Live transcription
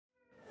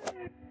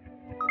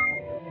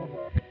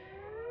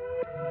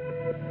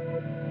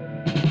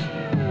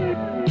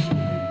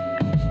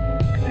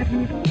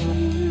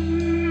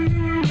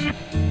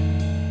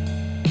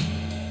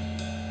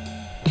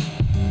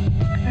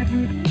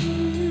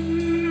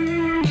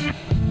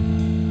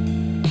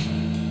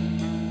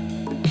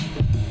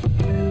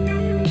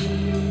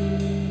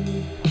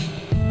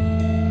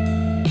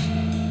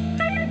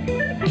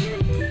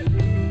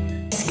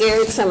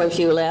scared some of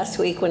you last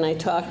week when I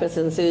talked with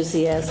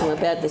enthusiasm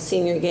about the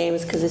senior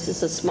games, because this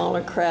is a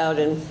smaller crowd,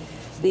 and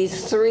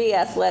these three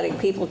athletic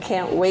people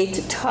can't wait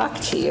to talk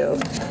to you.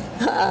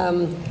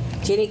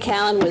 Ginny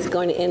Callan was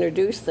going to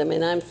introduce them,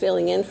 and I'm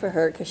filling in for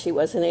her because she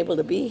wasn't able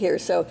to be here.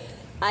 So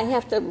I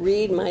have to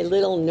read my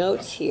little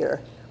notes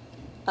here.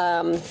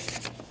 We're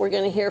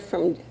going to hear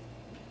from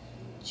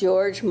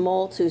George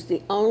Moltz, who's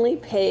the only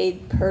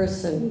paid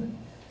person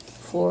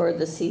for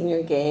the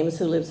senior games,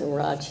 who lives in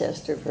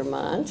Rochester,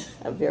 Vermont,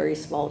 a very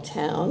small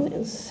town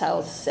in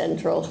south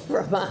central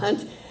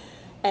Vermont.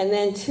 And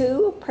then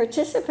two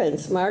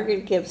participants,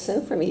 Margaret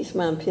Gibson from East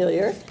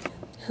Montpelier,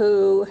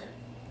 who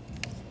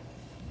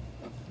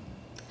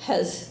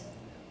has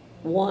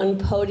won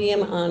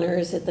podium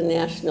honors at the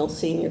National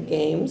Senior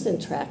Games in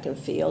track and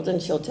field,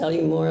 and she'll tell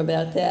you more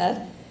about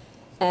that.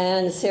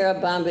 And Sarah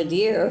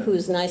Bombardier,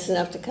 who's nice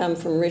enough to come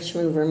from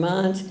Richmond,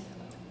 Vermont,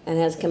 and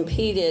has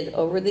competed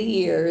over the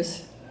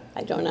years,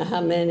 I don't know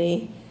how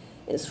many,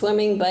 in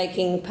swimming,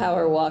 biking,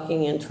 power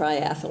walking, and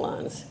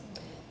triathlons.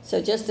 So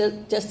just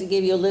to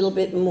give you a little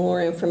bit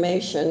more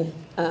information,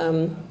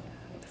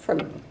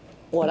 from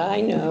what I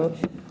know,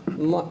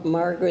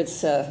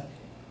 Margaret's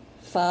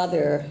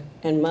father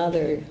and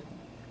mother,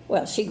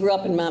 well, she grew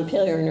up in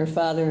Montpelier, and her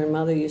father and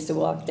mother used to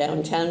walk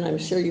downtown. I'm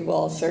sure you've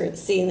all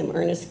seen them,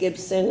 Ernest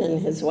Gibson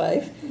and his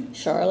wife,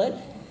 Charlotte.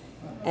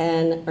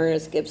 And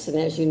Ernest Gibson,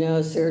 as you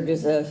know, served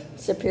as a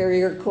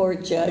Superior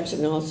Court judge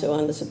and also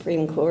on the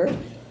Supreme Court.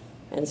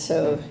 And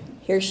so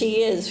here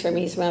she is from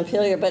East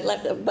Montpelier.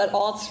 But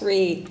all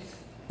three,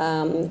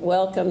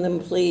 welcome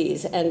them,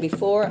 please. And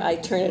before I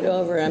turn it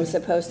over, I'm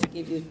supposed to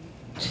give you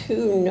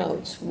two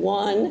notes.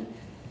 One,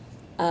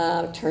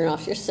 turn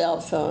off your cell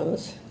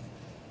phones.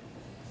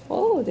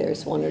 Oh,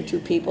 there's one or two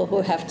people who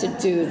have to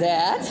do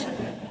that.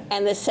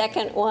 And the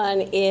second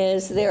one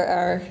is there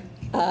are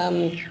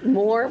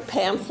more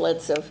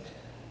pamphlets of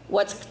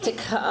what's to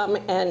come,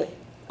 and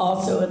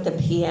also at the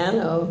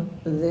piano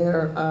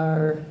there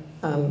are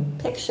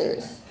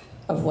pictures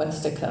of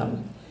what's to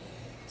come.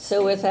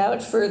 So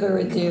without further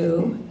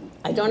ado,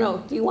 I don't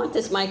know, do you want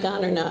this mic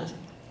on or not,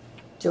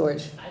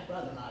 George? I'd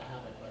rather not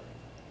have it, but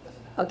it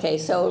doesn't matter. Okay,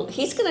 so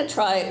he's going to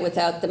try it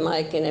without the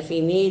mic, and if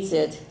he needs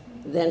it,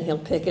 then he'll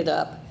pick it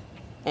up.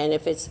 And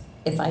if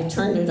I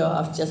turn it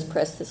off, just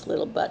press this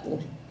little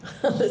button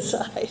on the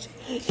side.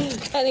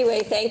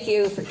 Anyway, thank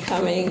you for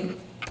coming,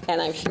 and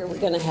I'm sure we're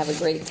going to have a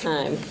great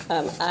time.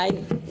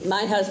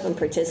 My husband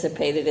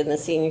participated in the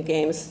senior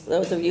games.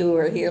 Those of you who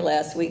were here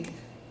last week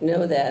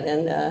know that,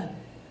 and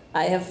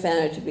I have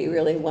found it to be a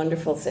really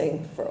wonderful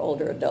thing for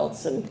older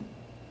adults. And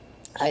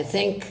I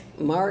think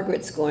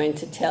Margaret's going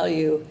to tell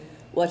you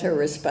what her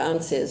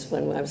response is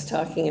when I was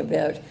talking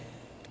about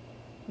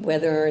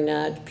whether or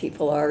not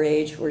people our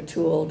age were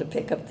too old to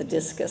pick up the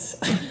discus.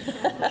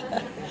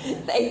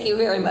 Thank you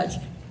very much.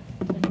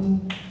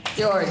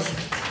 George.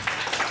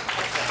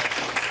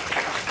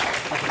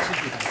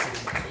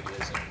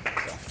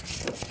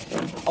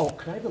 Oh,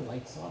 could I have the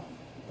lights off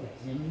or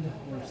dimmed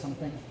or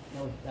something?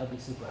 That would be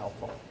super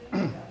helpful.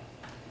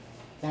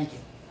 Thank you.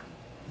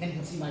 Then you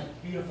can see my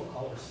beautiful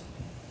colors.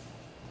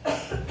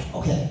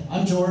 Okay,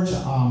 I'm George.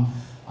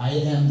 I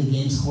am the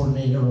games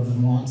coordinator of the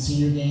Vermont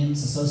Senior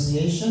Games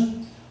Association.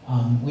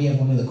 We have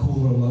one of the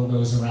cooler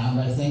logos around,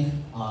 I think.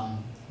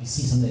 You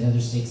see some of the other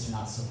states are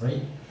not so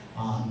great.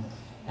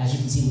 As you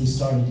can see, we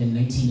started in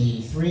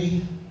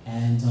 1983,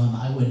 and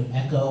I would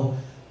echo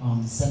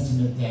the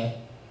sentiment that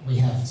we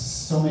have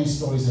so many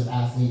stories of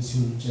athletes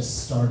who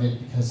just started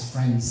because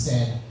friends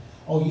said,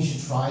 oh, you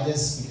should try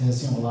this,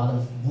 because a lot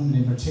of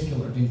women in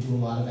particular didn't do a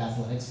lot of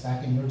athletics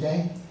back in your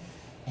day.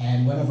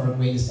 And one of our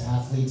greatest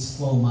athletes,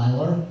 Flo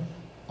Myler,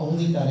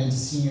 only got into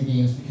senior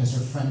games because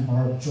her friend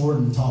Barb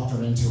Jordan talked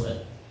her into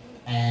it.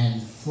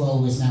 And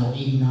Flo is now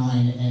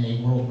 89 and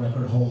a world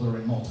record holder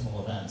in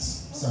multiple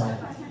events. So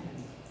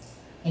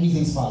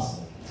anything's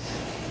possible.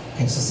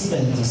 Okay, so see if I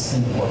can get this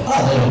thing to work.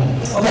 Oh, there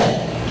we go.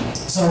 Okay,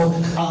 so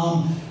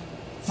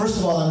first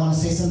of all, I want to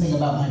say something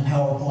about my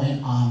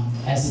PowerPoint.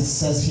 As it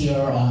says here,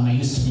 I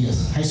used to be a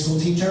high school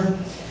teacher.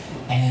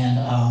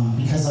 And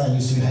because I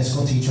used to be a high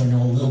school teacher, I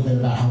know a little bit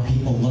about how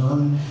people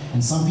learn.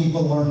 And some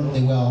people learn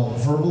really well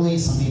verbally.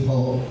 Some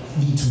people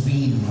need to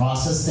read and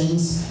process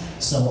things.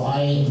 So I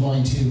am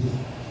going to,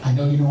 I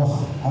know you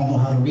all know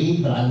how to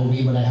read, but I will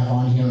read what I have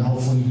on here, and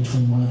hopefully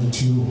between one of the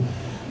two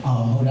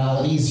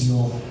modalities,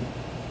 you'll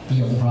be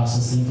able to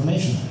process the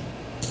information.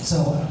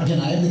 So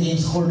again, I am the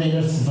games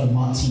coordinator for the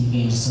Vermont Senior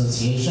Games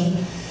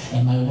Association,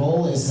 and my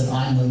role is that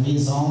I'm the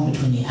liaison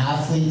between the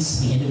athletes,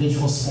 the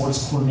individual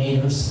sports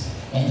coordinators,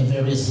 and the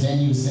various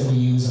venues that we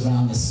use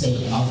around the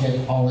state. And I'll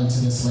get all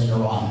into this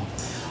later on.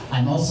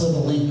 I'm also the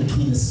link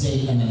between the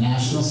state and the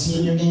national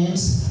senior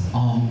games.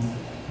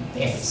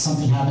 If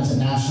something happens at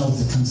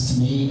nationals, it comes to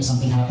me. If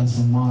something happens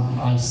in Vermont,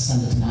 I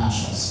send it to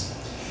nationals.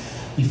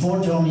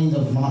 Before joining the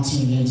Vermont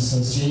Senior Games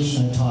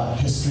Association, I taught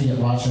history at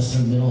Rochester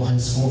Middle High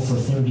School for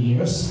 30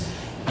 years.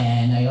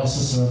 And I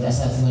also served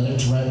as athletic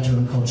director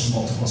and coached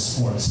multiple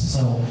sports.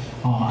 So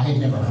I had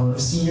never heard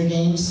of senior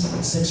games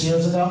 6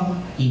 years ago,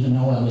 even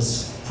though I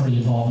was pretty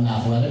involved in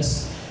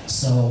athletics.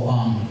 So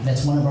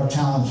that's one of our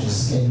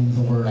challenges, getting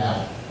the word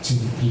out to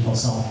people.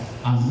 So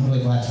I'm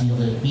really glad to be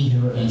able to be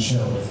here and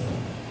share it with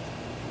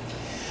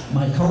you.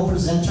 My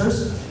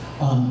co-presenters,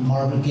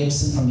 Margaret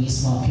Gibson from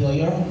East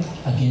Montpelier,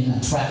 again,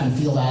 a track and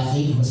field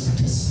athlete who has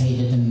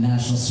participated in the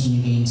National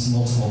Senior Games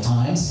multiple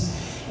times.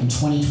 In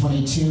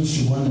 2022,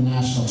 she won the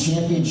national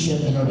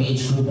championship in her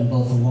age group in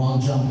both the long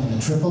jump and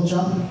the triple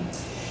jump.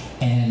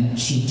 And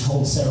she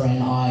told Sarah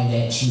and I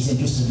that she's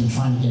interested in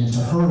trying to get into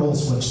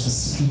hurdles, which the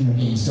Senior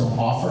Games don't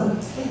offer.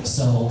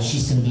 So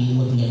she's going to be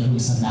looking at doing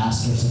some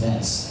masters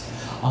events.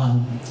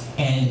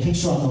 And the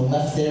picture on the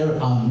left there,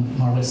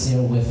 Margaret's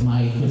there with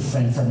my good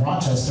friend from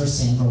Rochester,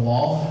 Sandra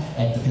Wall,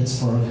 at the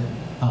Pittsburgh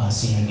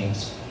Senior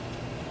Games.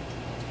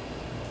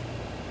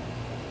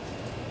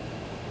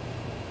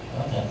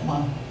 Okay, come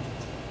on.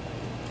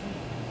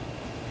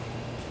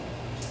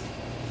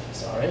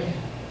 Sorry.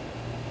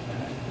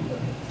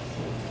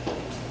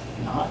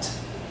 Not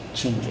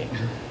changing.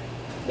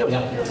 There we go.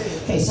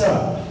 Okay,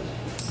 Sarah.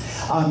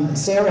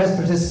 Sarah has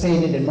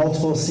participated in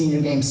multiple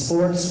Senior Games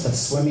sports, but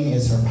swimming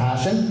is her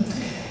passion.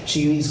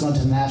 She's gone to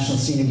the National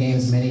Senior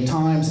Games many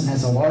times and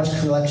has a large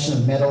collection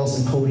of medals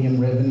and podium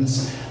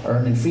ribbons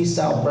earned in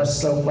freestyle,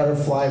 breaststroke,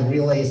 butterfly,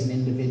 relays, and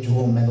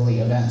individual medley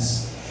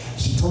events.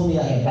 She told me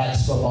I had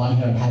backstroke on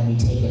here and had me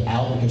take it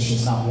out because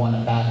she's not won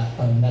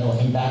a medal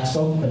in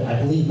backstroke, but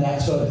I believe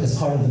backstroke is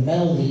part of the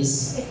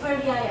medleys. It's part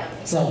of the IM.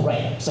 So,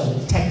 right, so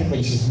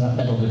technically she's not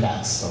medaled in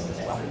backstroke as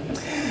well.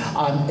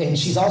 And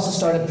she's also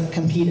started to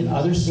compete in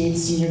other state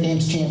Senior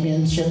Games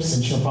championships,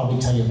 and she'll probably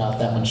tell you about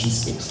that when she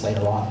speaks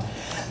later on.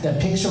 The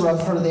picture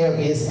of her there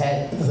is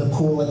at the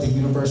pool at the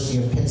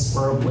University of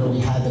Pittsburgh where we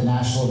had the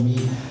national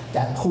meet.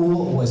 That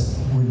pool was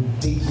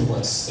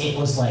ridiculous. It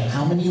was like,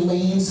 how many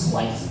lanes?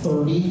 Like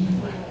 30.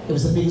 It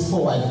was the biggest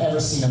pool I've ever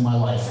seen in my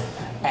life.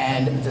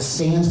 And the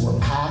stands were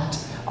packed.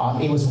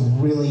 It was a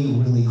really,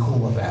 really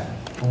cool event.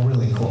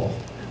 Really cool.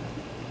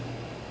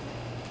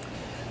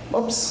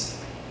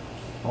 Oops.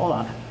 Hold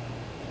on.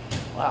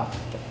 Wow,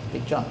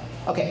 big jump.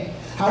 Okay,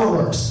 how it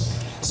works.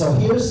 So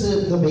here's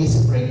the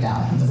basic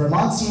breakdown. The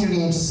Vermont Senior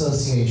Games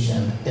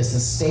Association is the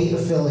state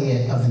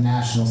affiliate of the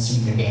National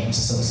Senior Games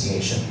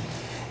Association.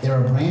 There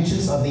are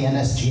branches of the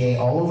NSGA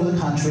all over the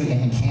country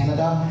and in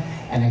Canada,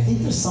 and I think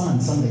there's some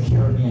in some of the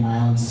Caribbean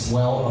islands as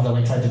well, although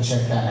I tried to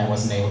check that and I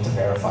wasn't able to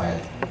verify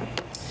it.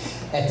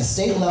 At the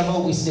state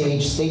level, we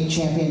stage state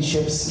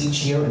championships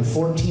each year in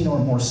 14 or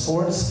more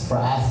sports for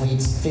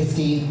athletes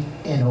 50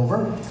 and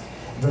over.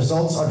 The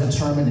results are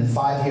determined in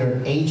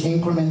 5-year age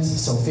increments,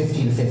 so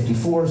 50 to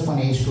 54 is one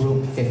age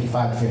group,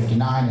 55 to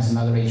 59 is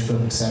another age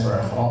group,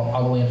 etc.,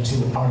 all the way up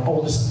to our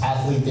oldest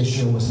athlete this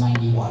year was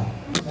 91.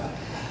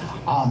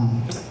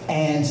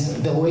 And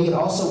the way it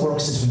also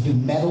works is we do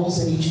medals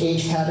in each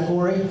age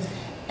category,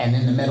 and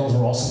then the medals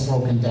are also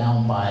broken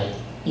down by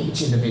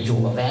each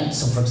individual event.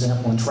 So for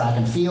example, in track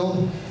and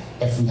field,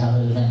 if we have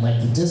an event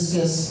like the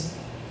discus,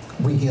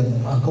 we give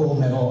a gold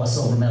medal, a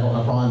silver medal,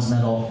 a bronze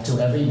medal to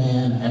every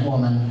man and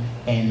woman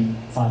in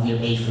 5-year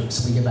age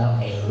groups. We give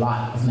out a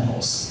lot of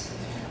medals,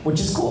 which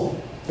is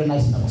cool. They're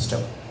nice medals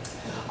too.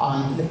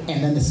 And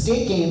then the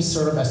state games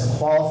serve as the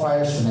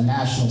qualifiers for the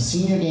National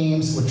Senior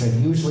Games, which are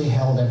usually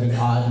held every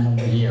odd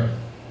number year.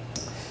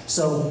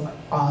 So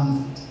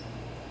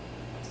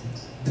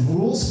the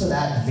rules for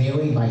that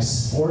vary by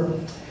sport.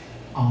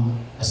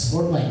 A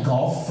sport like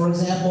golf, for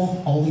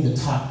example, only the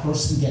top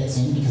person gets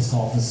in because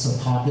golf is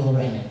so popular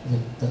and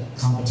the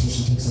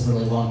competition takes a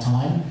really long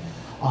time.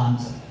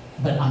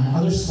 But on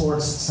other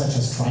sports, such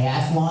as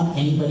triathlon,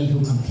 anybody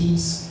who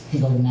competes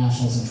can go to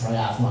nationals in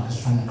triathlon because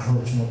we're trying to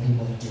encourage more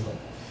people to do it.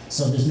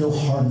 So there's no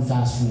hard and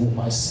fast rule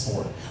by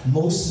sport.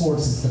 Most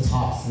sports, it's the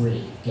top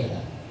 3 get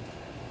in.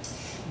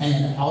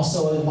 And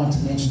also, I want to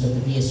mention that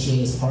the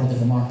VSGA is part of the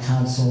Vermont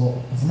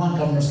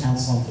Governor's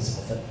Council on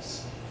Physical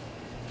Fitness.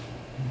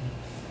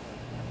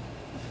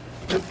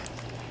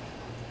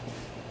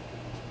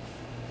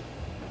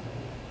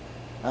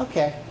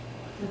 Okay.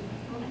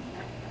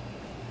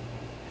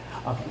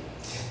 Okay.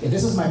 Yeah,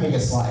 this is my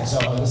biggest slide, so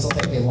this will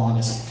take the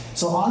longest.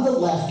 So on the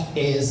left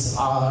is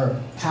our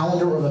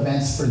calendar of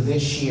events for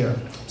this year.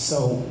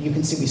 So you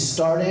can see we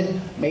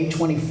started May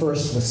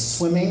 21st with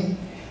swimming.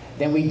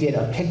 Then we did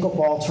a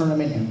pickleball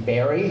tournament in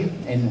Barrie,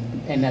 and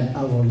then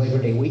over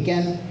Labor Day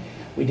weekend.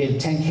 We did a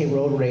 10K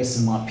road race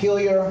in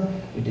Montpelier.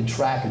 We did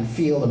track and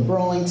field in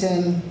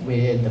Burlington. We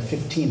did the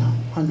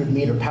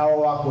 1,500-meter power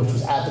walk, which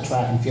was at the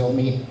track and field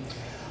meet.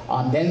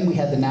 Then we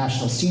had the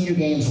National Senior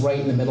Games right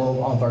in the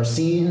middle of our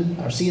season.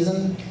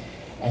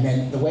 And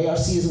then the way our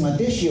season went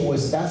this year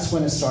was that's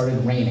when it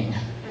started raining.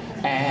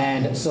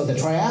 And so the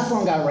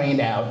triathlon got rained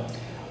out,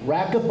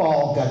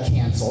 racquetball got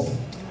canceled,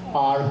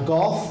 our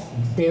golf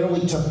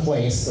barely took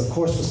place. The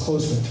course was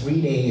closed for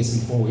 3 days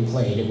before we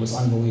played. It was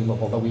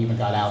unbelievable that we even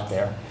got out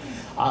there.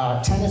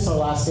 Tennis, our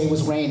last day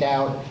was rained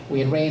out. We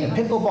had rain at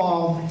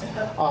pickleball.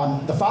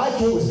 The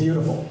 5K was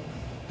beautiful.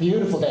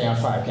 Beautiful day on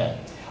 5K.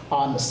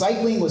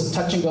 Cycling was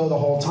touch and go the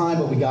whole time,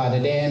 but we got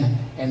it in.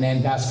 And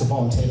then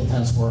basketball and table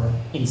tennis were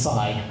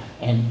inside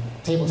And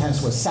table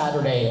tennis was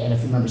Saturday, and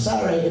if you remember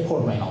Saturday, it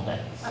poured rain all day.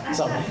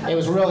 So it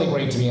was really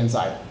great to be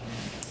inside.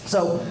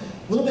 So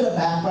a little bit of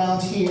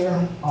background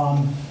here.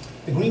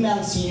 The Green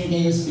Mountain Senior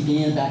Games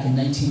began back in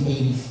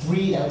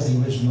 1983. That was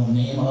the original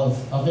name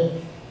of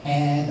it.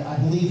 And I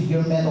believe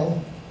your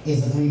medal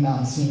is the Green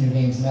Mountain Senior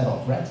Games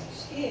medal, correct?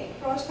 Skiing,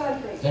 cross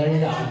country. There you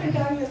go. What happened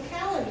on your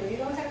calendar? You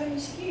don't have any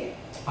skiing.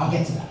 I'll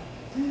get to that.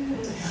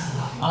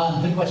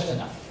 Good question,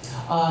 though.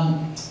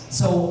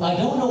 So I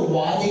don't know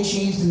why they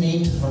changed the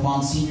name to the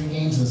Vermont Senior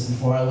Games. It was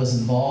before I was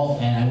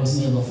involved, and I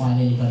wasn't able to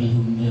find anybody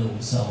who knew,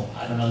 so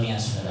I don't know the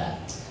answer to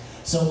that.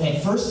 So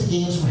at first, the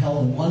games were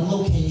held in one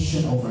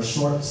location over a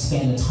short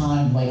span of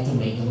time, like the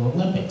regular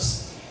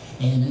Olympics.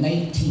 In the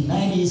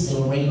 1990s, they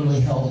were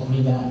regularly held at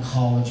Green Mountain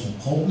College in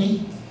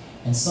Poultney,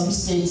 and some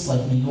states,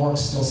 like New York,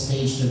 still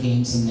stage their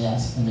games in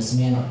this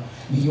manner.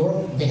 New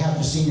York, they have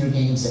their senior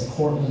games at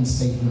Cortland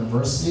State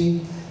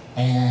University,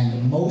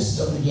 and most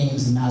of the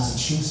games in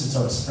Massachusetts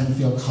are at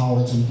Springfield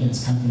College, and again,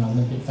 it's kind of in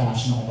Olympic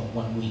fashion all in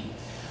 1 week.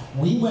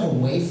 We went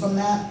away from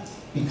that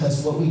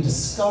because what we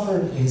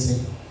discovered is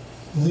it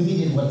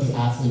limited what the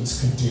athletes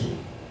could do.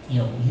 You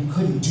know, you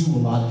couldn't do a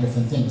lot of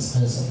different things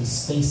because if we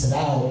space it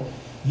out,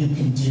 you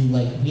can do,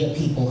 like, we have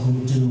people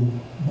who do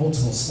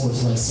multiple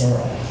sports like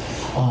Sarah.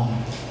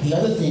 The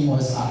other thing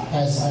was,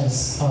 as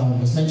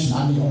was mentioned,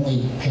 I'm the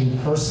only paid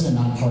person and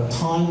I'm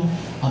part-time.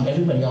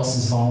 Everybody else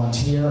is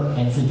volunteer,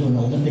 and if we do an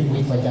Olympic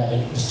week like that,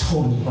 it just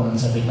totally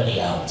burns everybody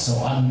out.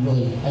 So I'm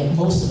really,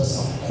 most of us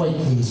are quite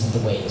pleased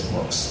with the way it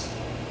works.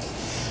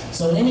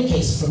 So in any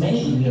case, for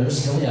many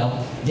years, here we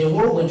go, there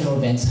were winter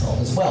events held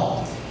as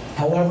well.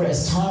 However,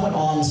 as time went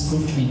on, this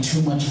proved to be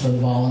too much for the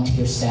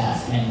volunteer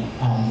staff.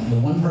 And the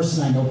one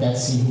person I know,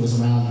 Betsy, who was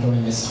around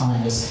during this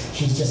time,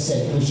 she just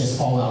said it was just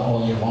all out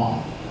all year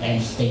long,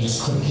 and they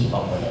just couldn't keep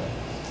up with it.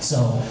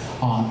 So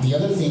the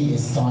other thing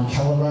is Don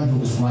Kellerman, who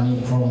was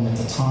running the program at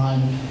the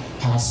time,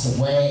 passed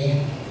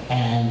away,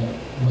 and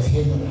with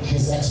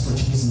his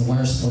expertise in the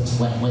winter sports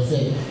went with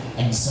it,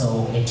 and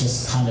so it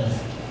just kind of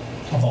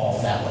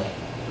evolved that way.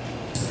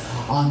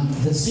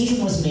 The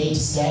decision was made to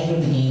stagger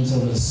the games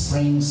over the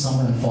spring,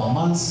 summer, and fall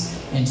months,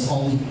 and to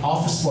only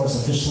offer sports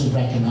officially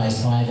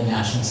recognized by the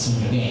National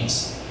Senior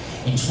Games.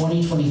 In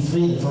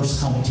 2023, the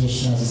first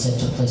competition, as I said,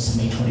 took place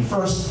on May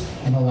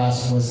 21st, and the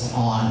last was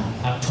on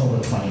October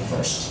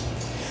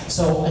 21st.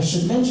 So I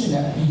should mention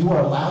that you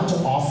are allowed to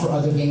offer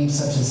other games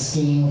such as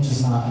skiing, which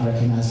is not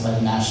recognized by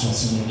the National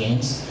Senior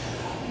Games.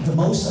 The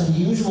most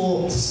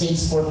unusual state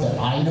sport that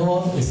I know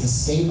of is the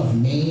state of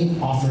Maine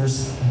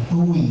offers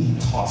buoy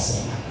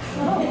tossing,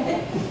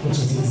 which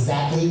is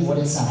exactly what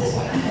it sounds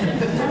like.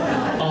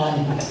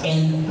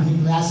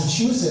 And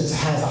Massachusetts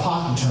has a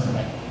hockey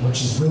tournament,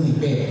 which is really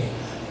big,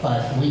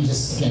 but we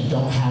just, again,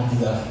 don't have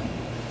the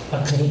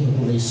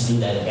capabilities to do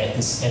that at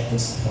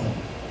this point.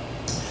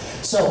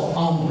 So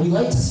we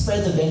like to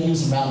spread the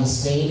venues around the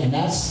state, and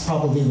that's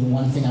probably the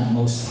one thing I'm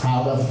most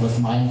proud of with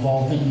my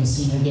involvement in the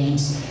Senior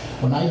Games.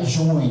 When I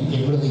joined,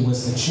 it really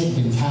was the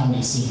Chittenden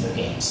County Senior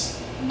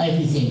Games.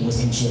 Everything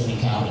was in Chittenden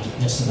County,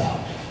 just about.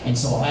 And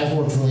so I've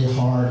worked really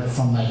hard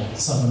from my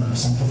Southern or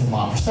Central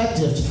Vermont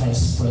perspective to try to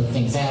spread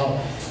things out,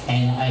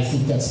 and I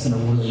think that's been a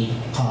really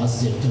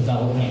positive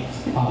development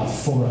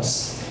for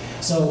us.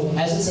 So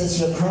as it says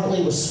here,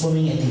 currently we're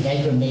swimming at the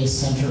Edgar May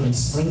Center in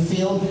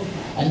Springfield,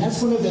 and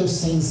that's one of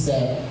those things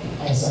that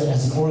as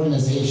an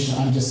organization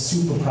I'm just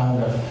super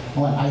proud of.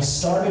 When I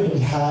started, we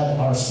had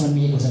our swim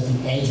meet was at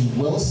the Edge in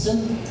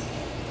Williston,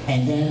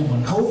 and then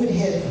when COVID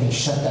hit, they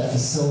shut that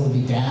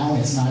facility down.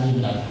 It's not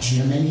even a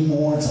gym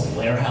anymore, it's a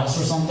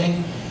warehouse or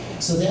something.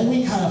 So then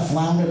we kind of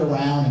floundered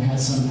around and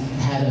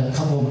had a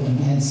couple of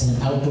events in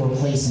an outdoor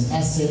place in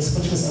Essex,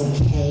 which was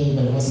okay,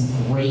 but it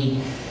wasn't great.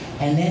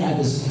 And then I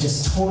was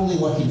just totally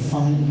lucky to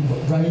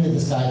run into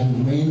this guy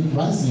who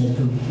runs the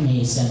Edgar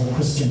May Center,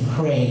 Christian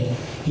Craig.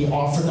 He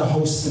offered to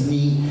host the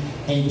meet,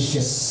 and it was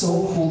just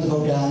so cool to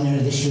go down there.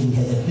 This year we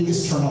had the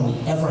biggest turnout we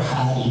ever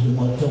had, even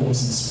though it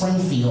was in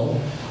Springfield.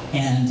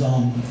 And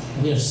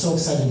we are so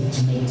excited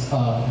to make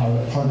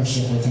our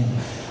partnership with him.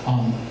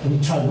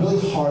 We try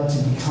really hard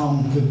to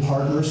become good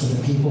partners with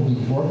the people we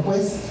work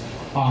with,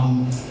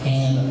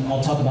 and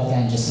I'll talk about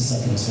that in just a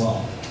second as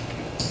well.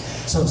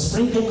 So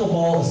spring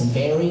pickleball is in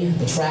Barrie,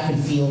 the track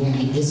and field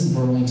meet is in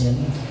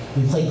Burlington.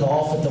 We play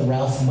golf at the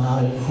Ralph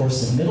Mount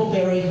course in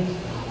Middlebury.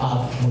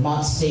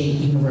 Vermont State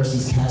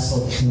University's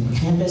Castle Coon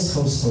campus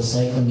hosts both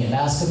cycling and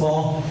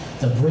basketball.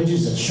 The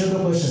Bridges at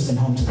Sugarbush has been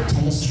home to the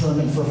tennis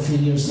tournament for a few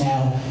years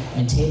now,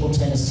 and table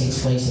tennis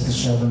takes place at the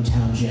Shelburne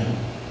Town Gym.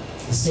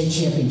 The state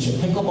championship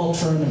pickleball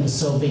tournament is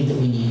so big that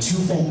we need two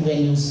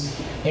venues,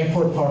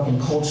 Airport Park in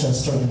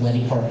Colchester and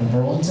Letty Park in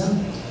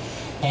Burlington.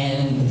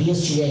 And the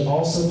VSGA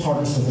also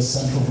partners with the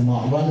Central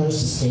Vermont Runners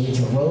to stage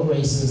our road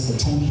races. The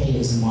 10K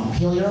is in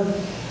Montpelier,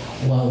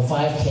 while the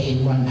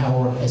 5K Run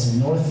Power is in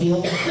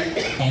Northfield.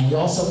 And we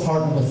also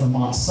partner with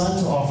Vermont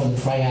Sun to offer the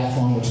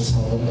triathlon, which is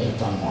held at Lake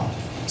Dunmore.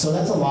 So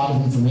that's a lot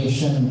of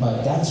information,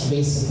 but that's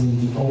basically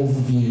the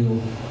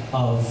overview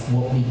of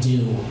what we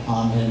do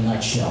in a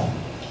nutshell.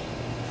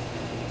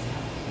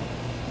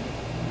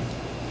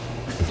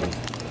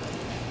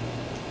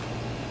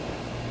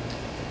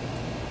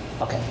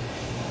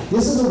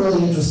 this is a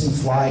really interesting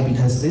slide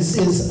because this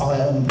is the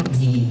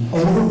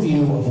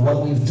overview of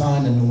what we've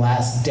done in the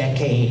last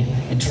decade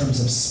in terms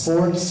of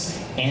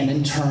sports and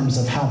in terms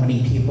of how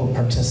many people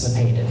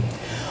participated.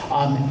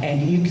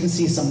 And you can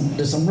see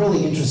there's some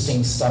really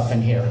interesting stuff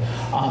in here.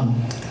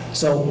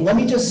 So let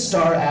me just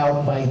start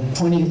out by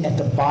pointing at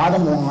the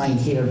bottom line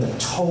here, the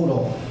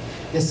total.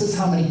 This is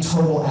how many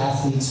total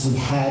athletes we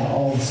had,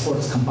 all the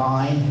sports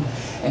combined.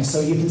 And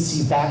so you can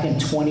see back in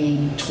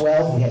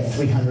 2012, we had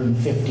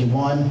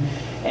 351.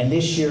 And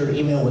this year,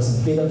 even though it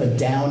was a bit of a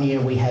down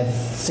year, we had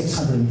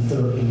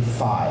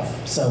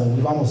 635. So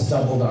we've almost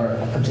doubled our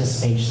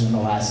participation in the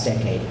last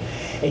decade.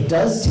 It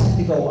does tend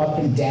to go up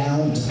and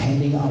down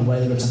depending on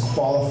whether it's a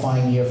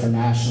qualifying year for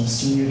National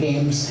Senior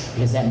Games,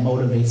 because that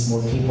motivates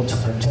more people to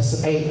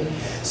participate.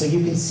 So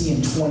you can see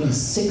in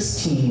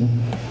 2016,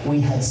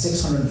 we had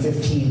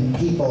 615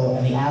 people,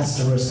 and the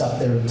asterisk up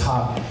there at the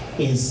top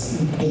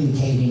is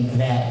indicating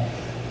that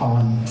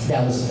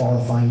that was a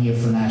qualifying year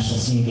for National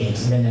Senior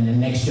Games. And then in the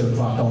next year, it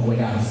dropped all the way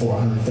down to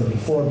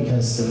 434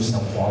 because there was no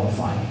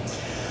qualifying.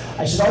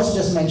 I should also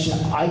just mention,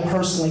 I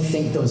personally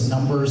think those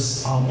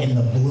numbers in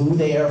the blue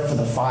there for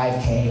the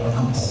 5K are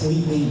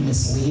completely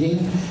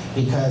misleading,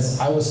 because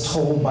I was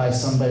told by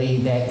somebody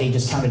that they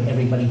just counted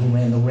everybody who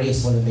ran the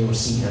race, whether they were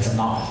seniors or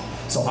not.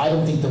 So I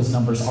don't think those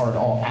numbers are at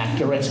all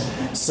accurate,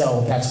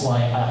 so that's why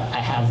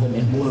I have them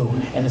in blue.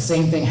 And the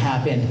same thing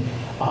happened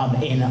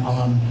in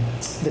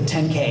the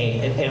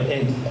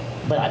 10K,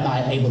 but I'm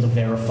not able to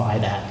verify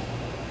that.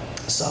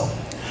 So.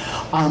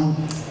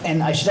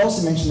 And I should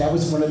also mention that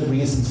was one of the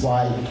reasons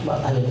why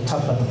I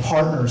talked about the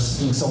partners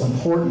being so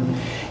important,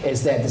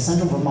 is that the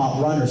Central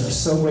Vermont runners are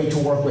so great to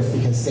work with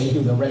because they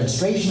do the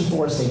registration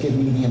for us, they give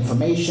me the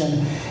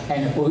information,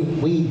 and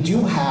we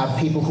do have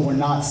people who are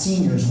not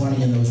seniors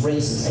running in those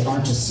races. They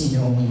aren't just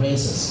senior-only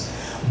races.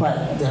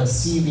 But the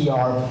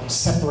CVR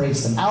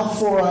separates them out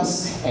for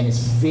us, and it's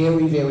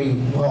very, very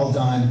well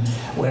done,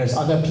 whereas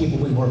other people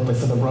we work with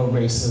for the road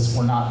races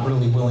were not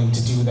really willing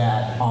to do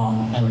that,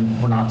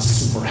 and were not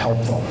super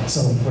helpful.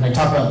 So when I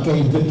talk about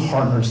getting good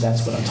partners,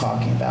 that's what I'm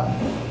talking about.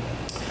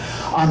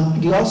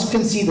 You also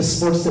can see the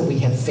sports that we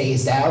have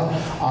phased out,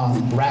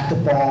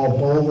 racquetball,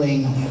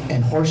 bowling,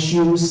 and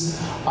horseshoes.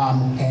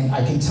 And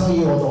I can tell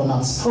you, although I'm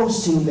not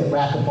supposed to, that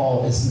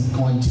racquetball isn't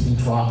going to be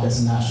dropped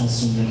as a National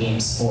Senior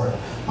Games sport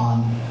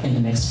in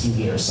the next few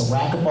years. So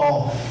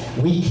racquetball,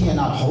 we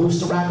cannot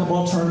host a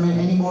racquetball tournament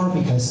anymore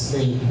because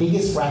the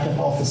biggest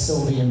racquetball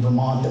facility in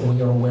Vermont that we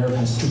are aware of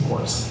has 2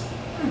 courts.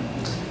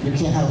 You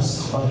can't have a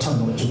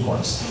tournament with 2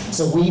 courts.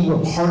 So we were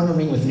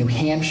partnering with New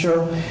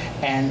Hampshire,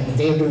 and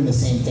they're doing the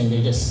same thing.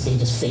 They just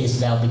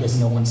phased it out because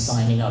no one's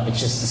signing up. It's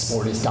just the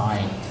sport is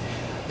dying.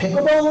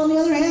 Pickleball, on the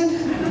other hand,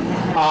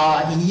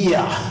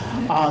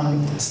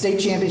 state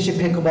championship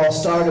pickleball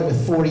started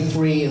with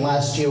 43, and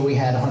last year we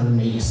had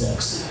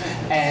 186,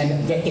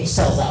 and it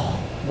sells out.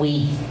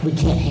 We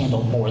can't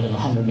handle more than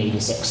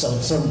 186. So at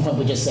a certain point,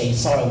 we just say,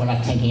 sorry, we're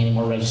not taking any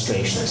more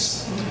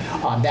registrations.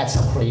 That's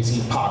how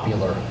crazy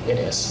popular it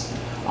is.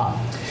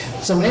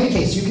 So in any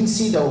case, you can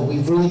see, though,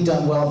 we've really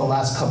done well the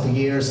last couple of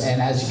years, and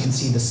as you can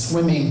see, the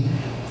swimming,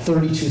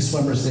 32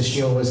 swimmers this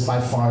year was by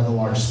far the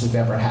largest we've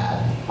ever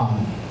had.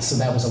 So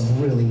that was a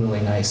really, really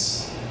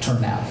nice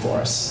turnout for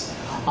us.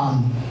 I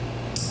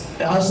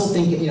also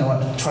think,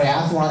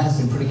 triathlon has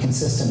been pretty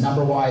consistent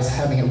number-wise,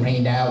 having it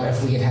rained out.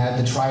 If we had had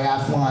the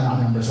triathlon, our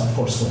numbers, of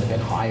course, would have been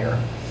higher.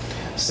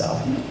 So,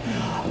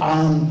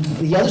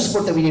 the other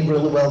sport that we did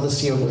really well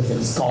this year with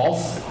is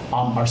golf.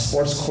 Our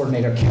sports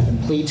coordinator, Kevin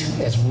Pleat,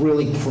 has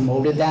really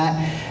promoted that.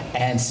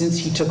 And since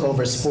he took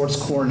over as sports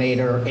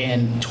coordinator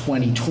in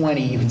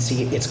 2020, you can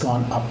see it's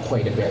gone up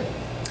quite a bit.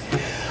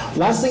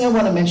 Last thing I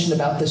want to mention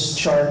about this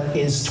chart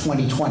is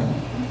 2020.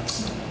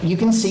 You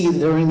can see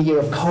during the year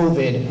of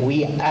COVID,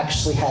 we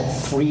actually had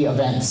 3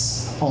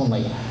 events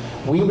only.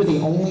 We were the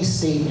only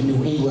state in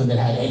New England that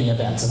had any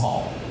events at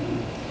all.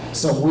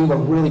 So we were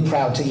really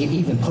proud to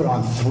even put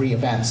on 3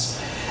 events.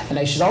 And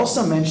I should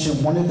also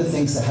mention one of the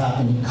things that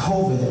happened in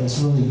COVID that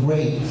was really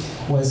great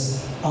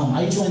was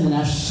I joined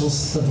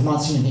the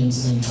Vermont Senior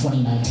Games in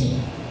 2019.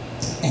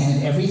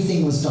 And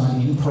everything was done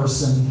in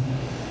person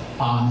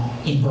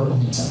in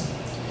Burlington.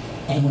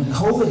 And when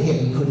COVID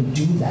hit, we couldn't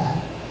do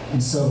that.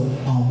 And so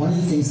one of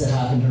the things that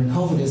happened during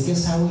COVID is,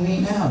 guess how we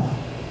meet now?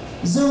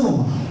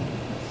 Zoom.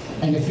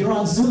 And if you're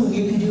on Zoom,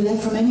 you can do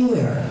that from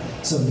anywhere.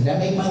 So did that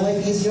make my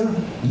life easier?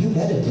 You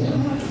bet it did.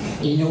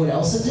 And you know what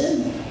else it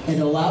did? It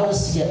allowed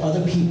us to get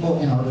other people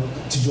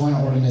to join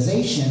our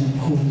organization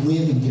who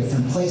live in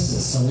different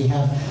places. So we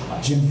have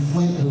Jim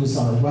Flint, who's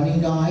our running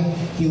guy.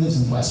 He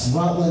lives in West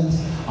Rutland.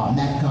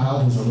 Matt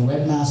Guile, who's our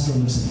webmaster,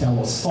 lives in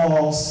Bellows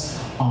Falls.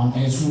 And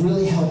it's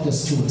really helped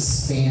us to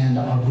expand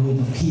our group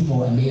of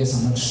people and made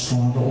us a much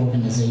stronger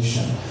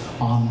organization.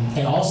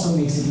 It also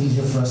makes it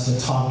easier for us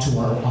to talk to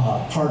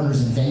our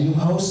partners and venue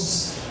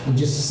hosts. We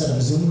just set up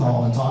a Zoom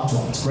call and talk to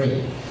them. It's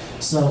great.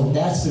 So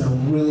that's been a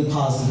really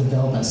positive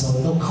development. So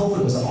though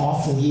COVID was an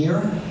awful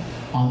year,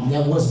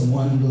 that was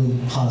one really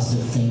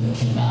positive thing that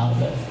came out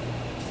of it.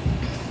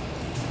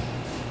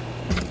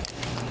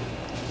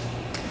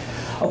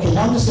 Okay,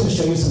 now I'm just going to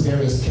show you some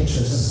various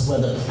pictures. This is where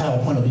the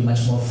PowerPoint will be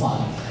much more fun.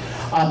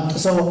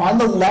 So on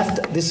the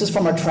left, this is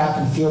from our track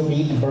and field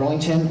meet in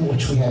Burlington,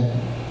 which we had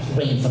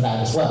rain for that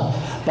as well.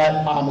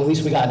 But at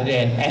least we got it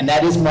in. And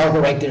that is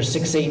Margaret right there,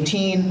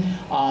 618.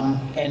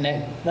 And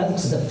that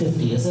looks like a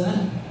 50, isn't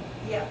it?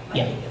 Yeah.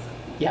 Yeah.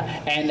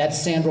 Yeah, and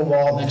that's Sandra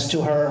Wall next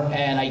to her,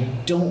 and I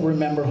don't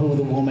remember who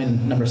the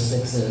woman number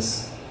 6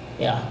 is.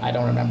 Yeah, I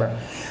don't remember.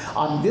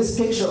 This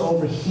picture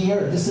over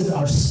here, this is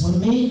our swim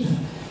meet,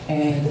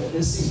 and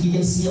this, you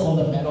can see all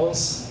the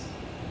medals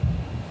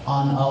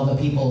on all the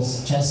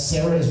people's chests.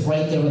 Sarah is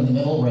right there in the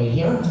middle, right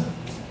here.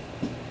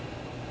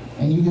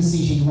 And you can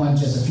see she won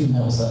just a few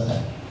medals of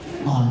that.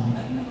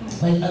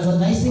 But the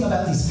nice thing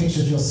about these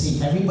pictures, you'll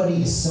see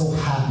everybody is so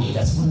happy.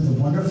 That's one of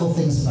the wonderful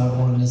things about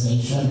our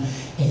organization,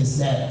 is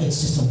that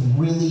it's just a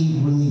really,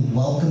 really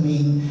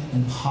welcoming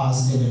and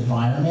positive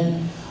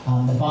environment.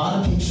 The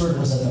bottom picture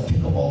was at the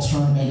pickleball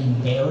tournament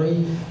in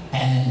Barrie,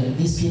 and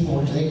these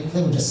people,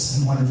 they were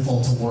just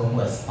wonderful to work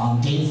with.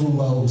 Dave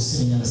Rouleau, who's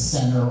sitting in the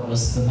center,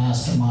 was the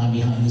mastermind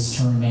behind this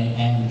tournament,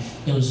 and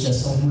it was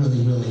just a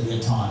really, really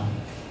good time.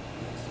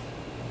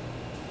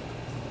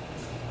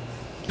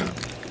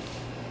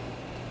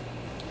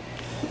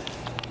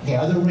 Okay,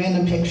 other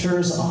random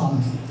pictures,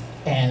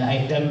 and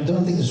I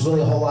don't think there's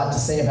really a whole lot to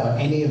say about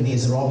any of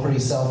these. They're all pretty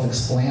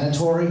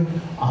self-explanatory.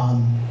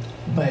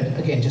 But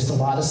again, just a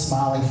lot of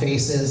smiling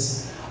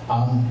faces.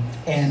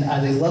 And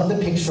I love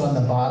the picture on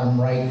the bottom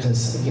right,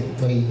 because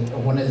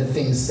one of the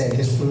things that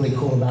is really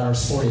cool about our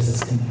sport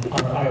is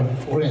our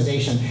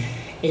organization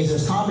is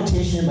there's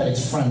competition, but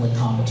it's friendly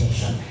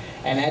competition.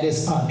 And that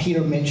is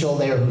Peter Mitchell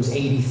there, who's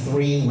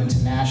 83, went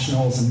to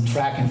nationals in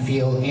track and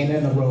field and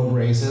in the road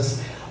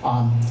races.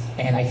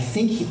 And I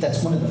think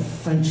that's one of the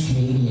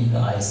French-Canadian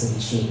guys that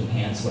he's shaking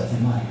hands with.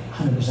 I'm not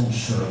 100%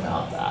 sure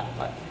about that.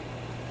 But.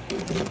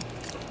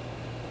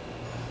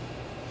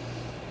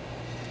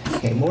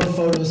 Okay, more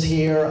photos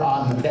here.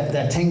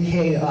 That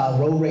 10K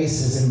road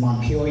race is in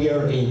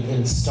Montpelier.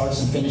 It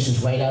starts and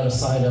finishes right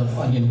outside of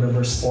Onion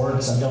River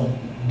Sports.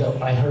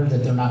 I heard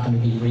that they're not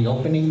going to be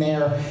reopening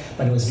there,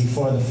 but it was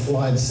before the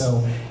flood,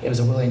 so it was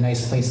a really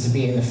nice place to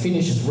be. And the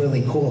finish is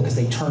really cool because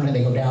they turn and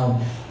they go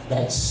down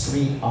that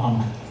street,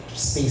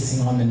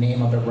 spacing on the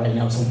name of it right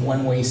now. It's a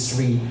one-way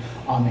street,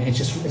 and it's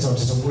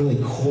just a really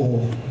cool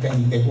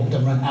venue. They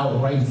run out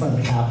right in front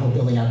of the Capitol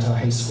building out to the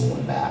high school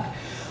and back.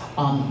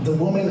 The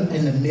woman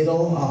in the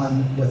middle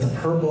with the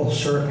purple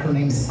shirt, her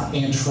name's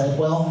Ann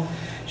Treadwell.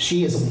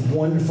 She is a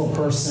wonderful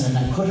person,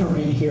 and I put her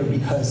in here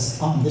because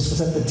this was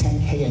at the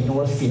 10K in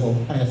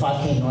Northfield, the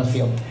 5K in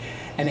Northfield,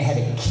 and they had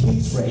a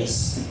kids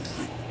race.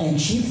 And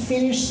she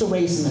finished the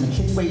race, and then the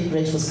kids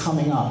race was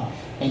coming up,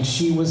 and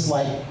she was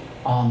like,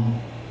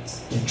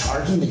 "You're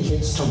charging the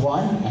kids to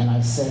run?" And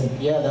I said,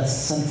 "Yeah, that's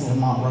Central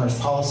Vermont Runners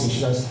policy."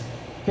 She goes,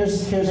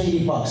 here's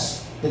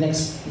 $80. The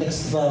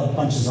next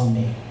bunch is on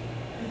me.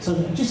 So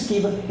just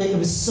gave it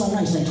was so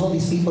nice. And I told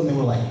these people, and they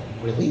were like,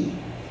 "Really?"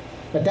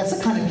 But that's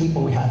the kind of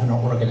people we have in our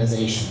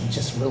organization. It's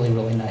just really,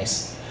 really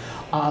nice.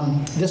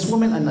 This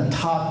woman in the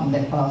top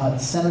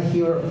center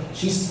here,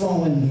 she's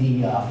throwing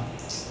the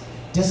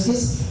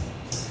discus.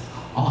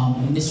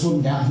 And this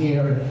woman down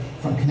here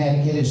from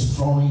Connecticut is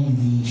throwing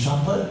the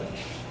shot put.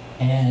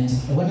 And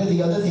one of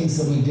the other things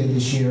that we did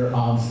this year,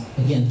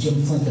 again, Jim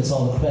Flint gets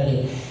all the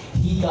credit.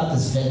 He got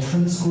this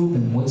veterans group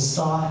in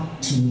Woodstock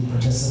to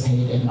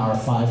participate in our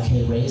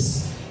 5K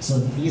race. So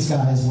these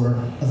guys were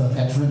the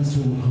veterans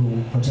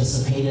who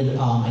participated.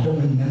 I don't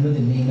remember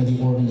the name of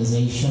the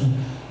organization,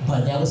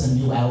 but that was a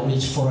new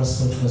outreach for us,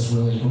 which was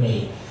really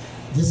great.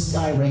 This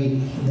guy right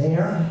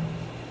there,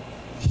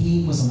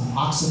 he was on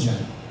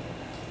oxygen,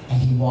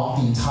 and he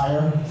walked the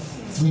entire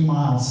 3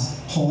 miles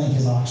holding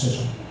his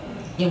oxygen.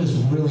 It was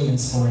really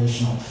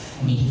inspirational.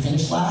 I mean, he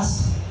finished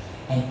last,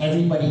 and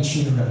everybody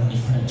cheered him when he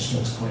finished. It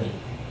was great.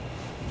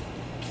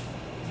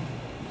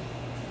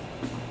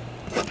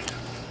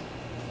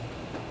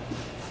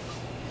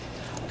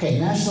 Okay,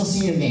 National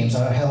Senior Games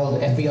are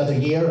held every other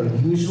year,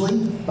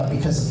 usually, but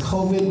because of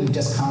COVID, we've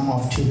just come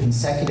off 2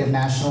 consecutive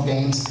national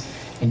games.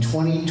 In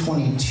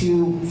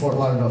 2022, Fort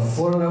Lauderdale,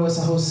 Florida was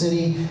the host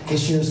city.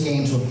 This year's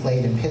games were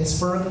played in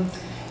Pittsburgh.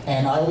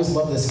 And I always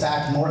love this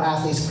fact, more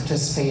athletes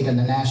participate in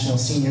the National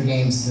Senior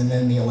Games than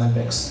in the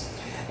Olympics.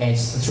 And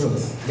it's the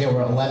truth. There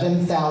were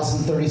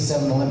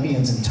 11,037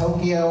 Olympians in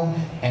Tokyo,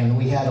 and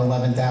we had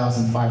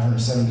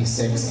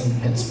 11,576 in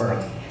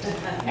Pittsburgh.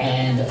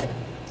 And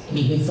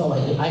I felt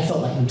like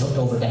we took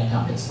over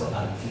downtown Pittsburgh.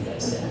 I don't know if you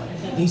guys did.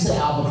 You said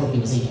Albuquerque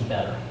was even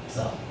better,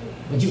 so,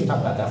 but you can talk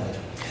about that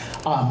later.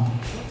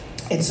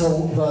 And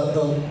so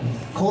the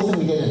cool thing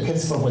we did in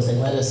Pittsburgh was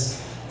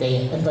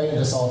they invited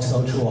us all to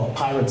go to a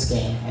Pirates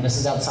game, and this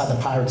is outside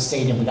the Pirates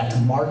Stadium. We got to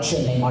march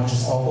in. They marched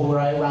us all the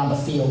way around the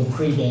field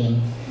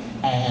pre-game,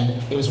 and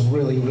it was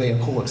really, really a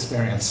cool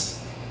experience.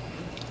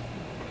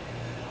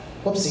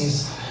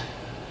 Whoopsies.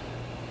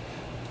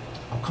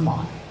 Oh, come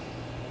on.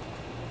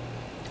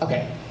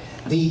 Okay.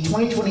 The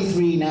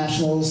 2023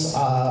 Nationals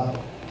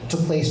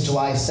took place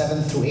July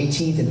 7th through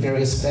 18th at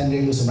various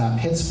venues around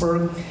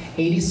Pittsburgh.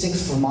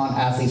 86 Vermont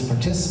athletes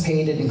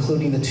participated,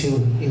 including the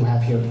two you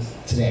have here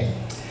today.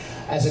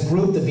 As a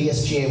group, the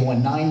VSGA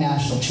won 9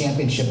 national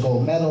championship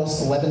gold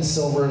medals, 11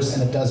 silvers,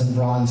 and a dozen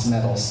bronze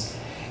medals.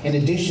 In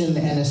addition, the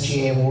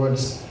NSGA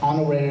awards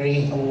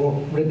honorary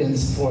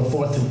ribbons for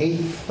 4th through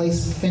 8th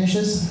place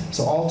finishes.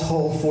 So all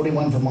told,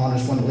 41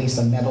 Vermonters won at least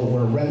a medal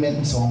or a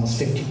ribbon, so almost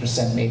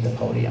 50% made the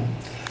podium.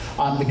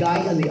 The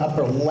guy in the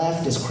upper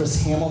left is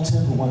Chris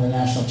Hamilton, who won the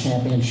national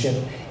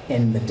championship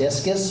in the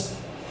discus.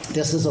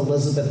 This is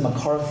Elizabeth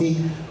McCarthy,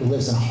 who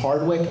lives in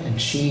Hardwick, and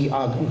she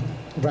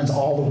runs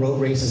all the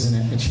road races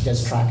in it, and she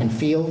does track and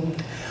field.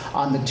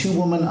 The two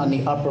women on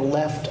the upper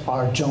left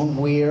are Joan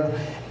Weir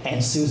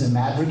and Susan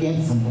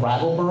Madrigan from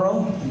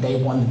Brattleboro, and they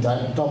won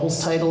the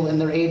doubles title in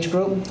their age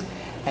group.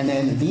 And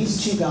then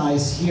these two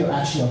guys here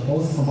actually are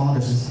both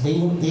Vermonters. They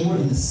were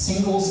in the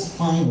singles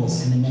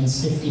finals in the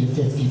men's 50 to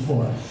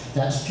 54.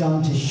 That's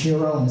John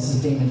Tashiro and this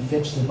is Damon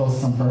Fitch. They're both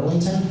from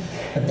Burlington.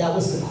 But that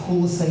was the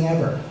coolest thing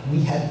ever.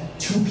 We had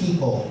 2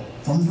 people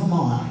from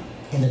Vermont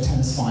in the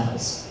tennis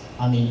finals.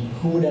 I mean,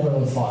 who would ever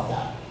have thought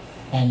that?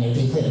 And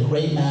they played a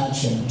great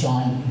match, and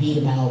John beat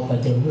him out,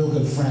 but they're real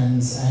good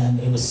friends, and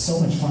it was so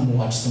much fun to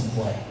watch them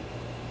play.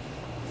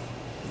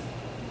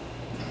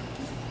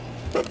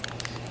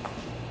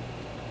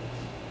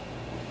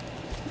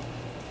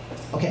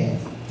 Okay,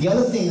 the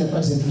other thing that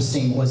was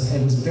interesting was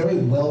it was a very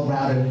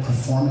well-rounded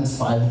performance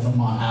by the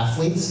Vermont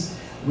athletes.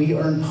 We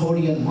earned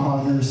podium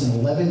honors in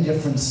 11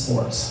 different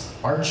sports: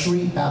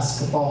 archery,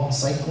 basketball,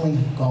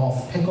 cycling,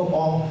 golf,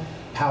 pickleball,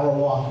 power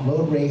walk,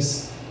 road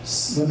race,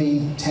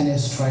 swimming,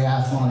 tennis,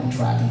 triathlon, and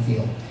track and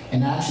field.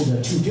 And actually there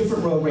are 2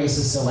 different road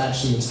races, so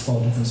actually it's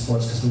 12 different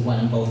sports because we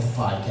went in both the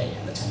 5K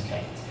and the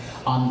 10K.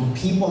 The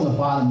people on the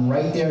bottom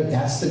right there,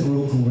 that's the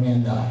group who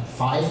ran the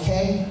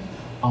 5K.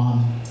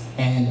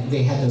 And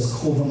they had those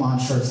cool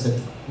Vermont shirts that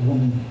the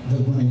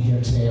women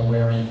here today are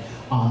wearing.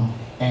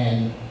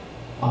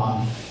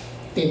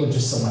 They were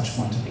just so much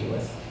fun to be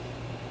with.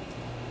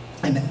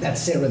 And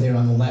that's Sarah there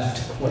on the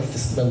left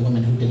with the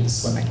woman who did the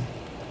swimming.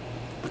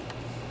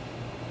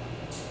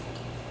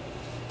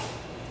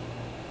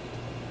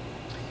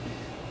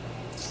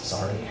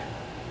 Sorry.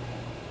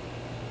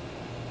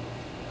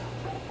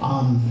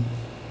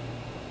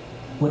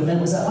 What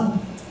event was that one?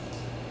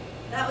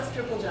 That was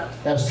triple jump.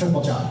 That was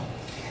triple jump.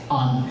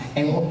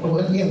 And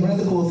one of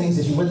the cool things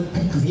is you were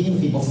competing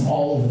with people from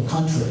all over the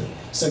country.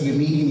 So you're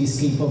meeting these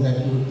people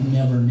that you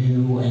never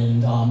knew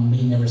and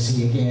may never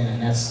see again,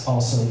 and that's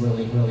also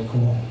really, really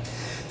cool.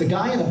 The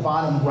guy in the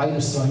bottom right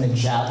who's throwing the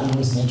javelin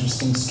was an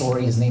interesting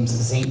story. His name's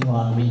Zane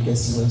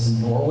Rodriguez. He lives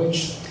in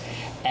Norwich.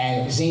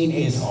 And Zane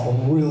is a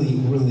really,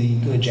 really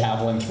good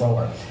javelin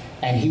thrower.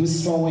 And he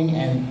was throwing,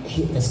 and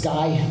this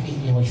guy,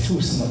 he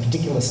threw some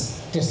ridiculous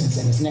distance,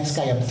 and his next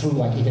guy up threw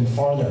like even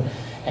farther.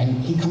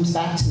 And he comes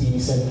back to me and he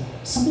said,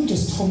 "Somebody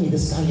just told me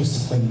this guy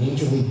used to play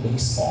Major League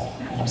Baseball."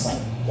 And I was like,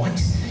 "What?"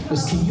 He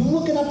goes, "Can you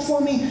look it up for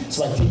me?"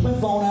 So I take my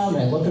phone out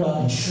and I look it up,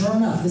 and sure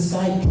enough, this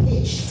guy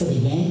pitched for the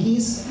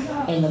Yankees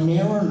and the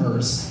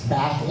Mariners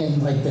back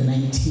in like the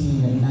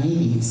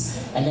 1990s.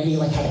 And then he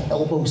like had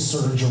elbow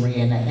surgery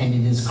and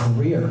ended his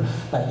career.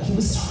 But he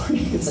was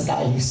it's a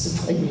guy who used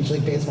to play Major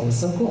League Baseball. It was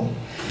so cool.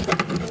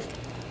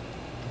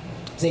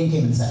 Zane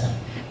came in second.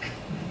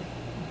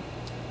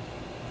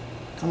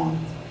 Come on.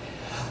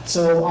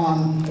 So,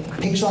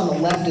 picture on the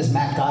left is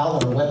Matt Guile,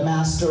 the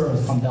webmaster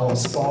from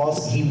Bellows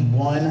Falls. He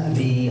won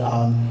the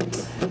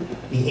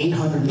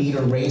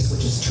 800-meter race,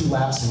 which is 2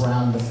 laps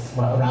around the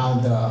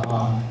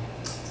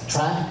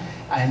track.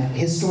 And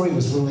his story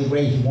was really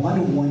great. He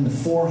wanted to win the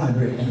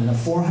 400, and in the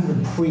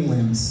 400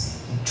 prelims,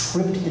 he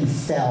tripped and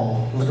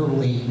fell,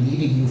 literally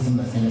leading you from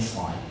the finish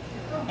line.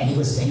 And he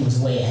was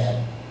way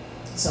ahead.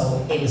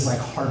 So it was like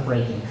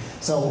heartbreaking.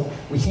 So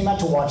we came out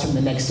to watch him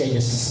the next day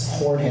just to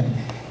support him.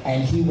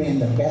 And he ran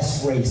the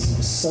best race. He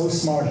was so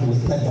smart. He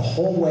led the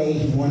whole way.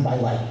 He won by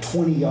like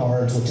 20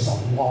 yards, which is a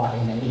lot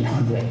in an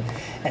 800.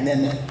 And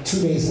then 2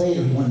 days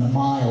later, he won the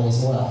mile as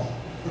well.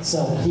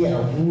 So he had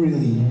a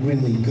really,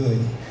 really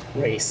good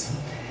race.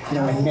 You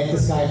know, I met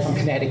this guy from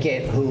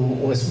Connecticut who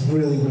was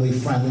really, really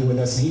friendly with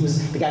us. And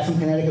the guy from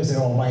Connecticut was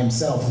there all by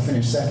himself and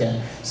finished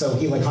second. So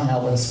he like hung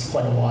out with us for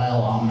quite a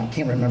while. I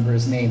can't remember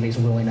his name, but he's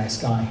a really nice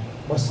guy.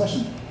 What's the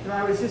question? No,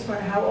 I was just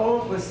wondering, how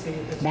old was he?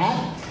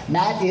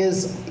 Matt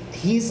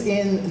he's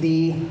in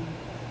the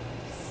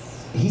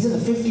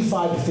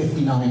 55 to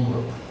 59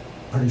 group,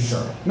 pretty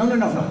sure. No,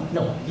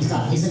 he's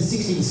not. He's in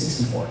 60 to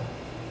 64.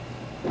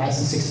 Matt's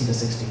in 60 to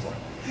 64.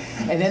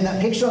 And then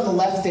the picture on the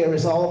left there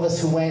is all of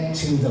us who went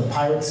to the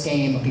Pirates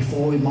game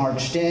before we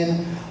marched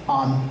in.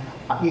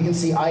 You can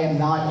see I am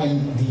not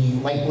in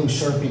the light blue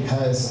shirt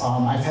because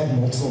I've had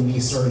multiple knee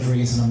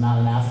surgeries and I'm not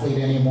an athlete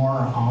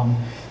anymore.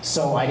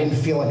 So I didn't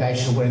feel like I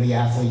should wear the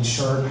athlete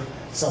shirt,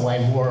 so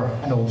I wore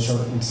an old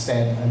shirt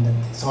instead, and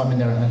so I'm in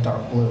there in the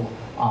dark blue.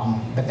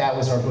 But that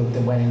was our group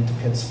that went into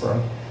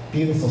Pittsburgh.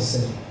 Beautiful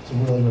city. It's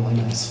really, really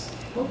nice.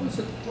 What was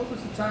the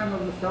time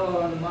of the fellow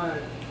on the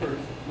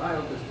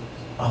mile distance?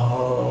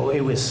 Oh,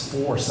 it was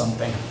 4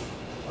 something.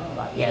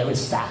 Yeah, it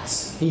was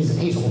fast. He's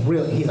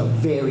a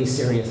very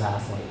serious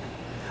athlete.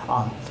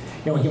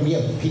 You know, again, we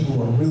have people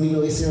who are really,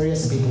 really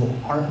serious and people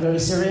who aren't very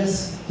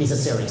serious. He's a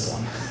serious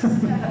one.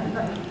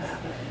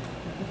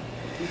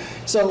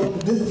 So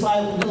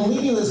I'm going to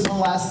leave you with this one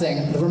last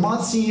thing. The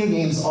Vermont Senior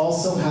Games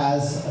also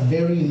has a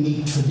very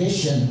unique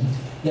tradition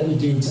that we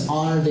do to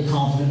honor the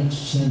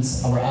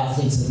accomplishments of our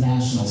athletes at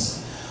nationals.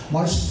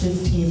 March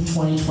 15th,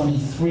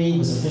 2023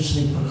 was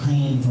officially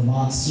proclaimed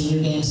Vermont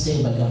Senior Games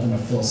Day by Governor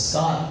Phil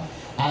Scott.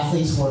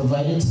 Athletes were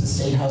invited to the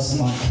State House in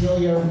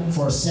Montpelier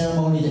for a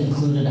ceremony that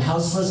included a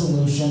House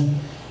resolution.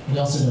 We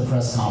also did a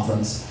press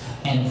conference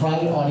and a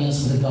private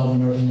audience with the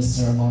governor in his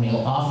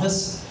ceremonial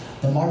office.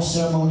 The March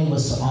ceremony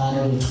was to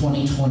honor the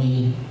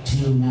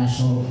 2022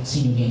 National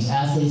Senior Games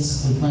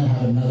athletes. We plan to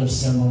have another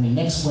ceremony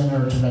next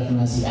winter to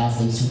recognize the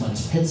athletes who went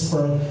to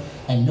Pittsburgh,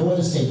 and no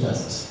other state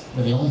does this.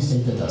 We're the only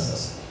state that does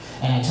this.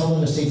 And I tell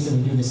other states that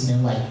we do this,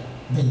 and they're like,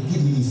 they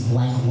give me these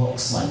blank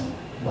looks, like,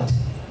 what?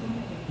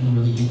 You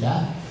really do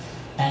that?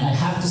 And I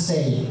have to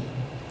say,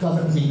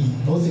 Governor,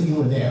 both of you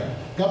were there.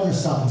 Governor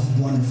Scott was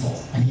wonderful,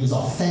 and he was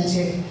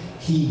authentic.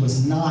 He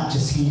was not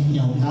just,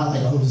 not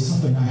like, oh, this is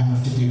something I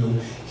have to do.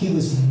 He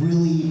was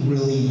really,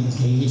 really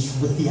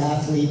engaged with the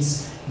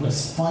athletes. It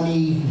was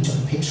funny. We took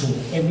a picture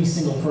with every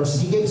single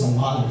person. He gave us a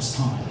lot of his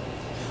time.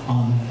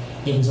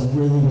 It was a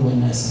really, really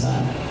nice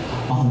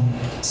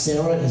event.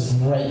 Sarah is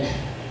right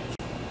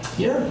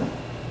here,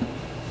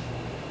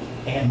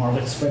 and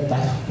Margaret's right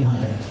back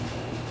behind her.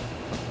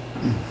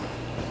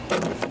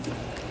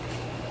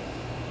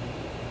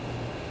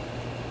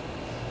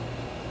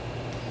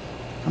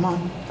 Come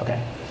on.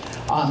 Okay.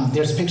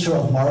 There's a picture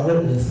of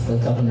Margaret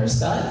with Governor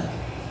Scott.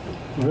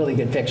 Really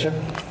good picture.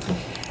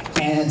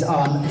 And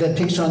the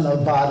picture on the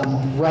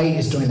bottom right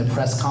is during the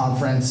press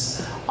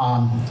conference.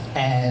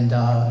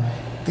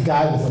 The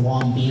guy with the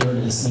long beard,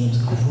 his name's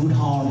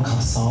Grudholm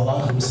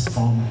Kasala,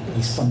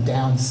 he's from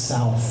down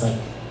south, like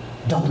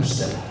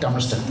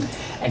Dummerston.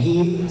 And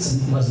he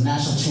was a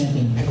national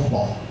champion in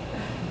pickleball.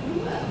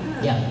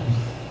 Yeah.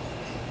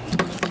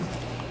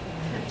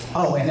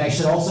 Oh, and I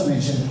should also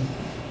mention,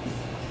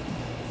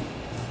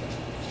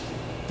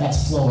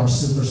 that's Flo, our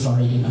superstar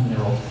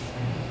 89-year-old.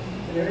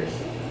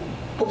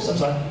 Oops, I'm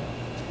sorry.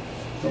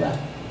 Go back.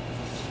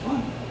 Come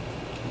on.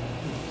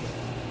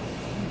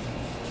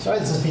 Sorry,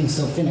 this is being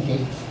so finicky.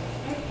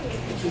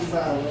 Too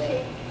far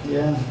away.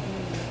 Yeah.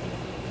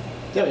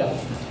 There we go.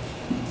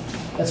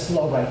 That's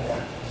Flo right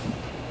there.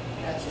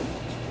 Gotcha.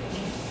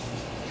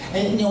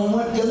 And the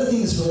other thing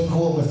that's really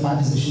cool with my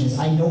position is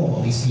I know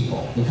all these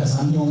people because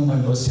I'm the only one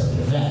who goes to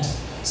every event.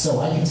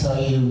 So I can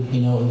tell you,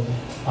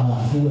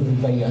 who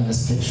everybody on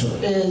this picture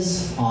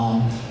is,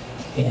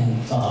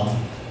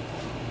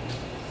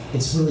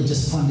 it's really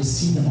just fun to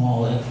see them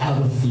all out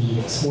of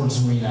the sports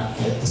arena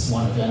at this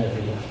one event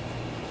every year.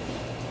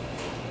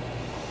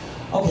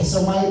 Okay,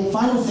 so my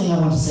final thing I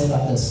want to say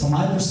about this, from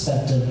my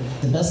perspective,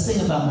 the best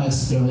thing about my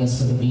experience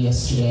with the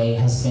VSGA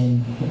has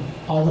been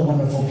all the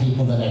wonderful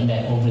people that I've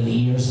met over the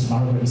years,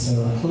 Margaret and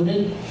Sarah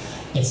included.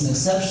 It's an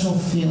exceptional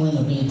feeling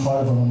of being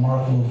part of a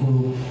remarkable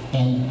group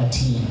and a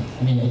team.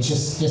 I mean, you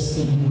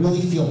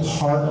really feel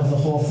part of the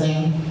whole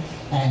thing,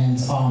 and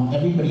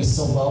everybody is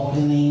so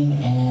welcoming,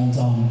 and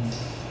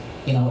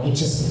it's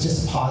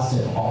just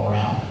positive all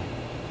around.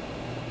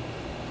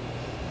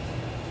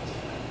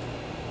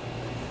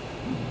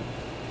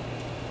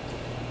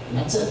 And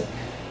that's it.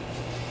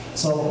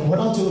 So what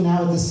I'll do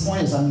now at this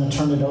point is I'm going to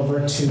turn it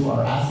over to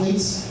our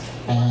athletes,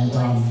 and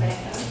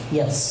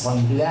yes, let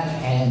me do that,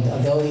 and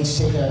they'll each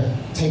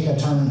take a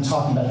turn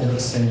talking about their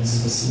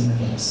experiences with Senior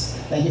Games.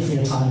 Thank you for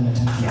your time and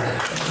attention.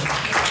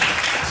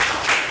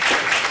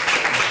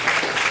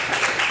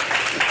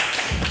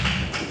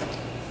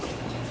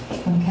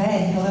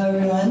 Okay, hello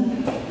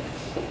everyone.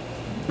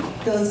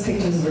 Those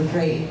pictures were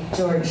great.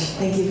 George,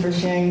 thank you for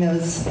sharing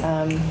those.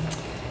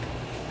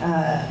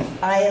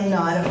 I am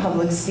not a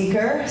public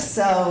speaker,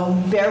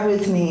 so bear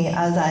with me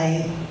as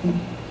I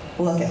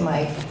look at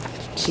my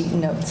sheet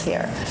notes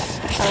here.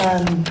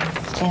 And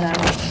I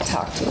won't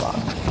talk too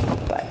long.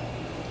 But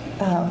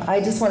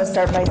I just want to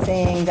start by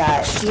saying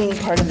that being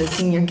part of the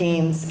Senior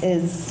Games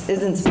is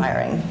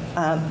inspiring.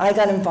 I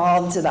got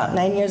involved about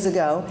 9 years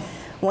ago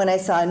when I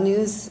saw a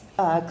news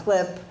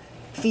clip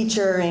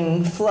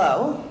featuring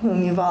Flo,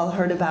 whom you've all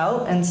heard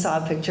about and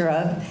saw a picture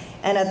of.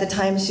 And at the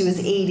time she was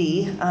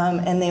 80,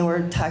 and they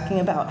were talking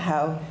about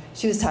how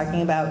she was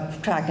talking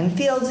about track and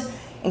field,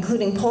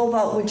 including pole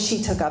vault, which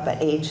she took up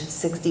at age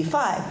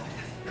 65.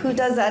 Who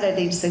does that at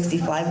age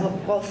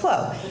 65? Well,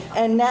 Flo.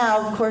 And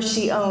now, of course,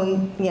 she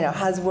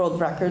has world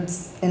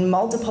records in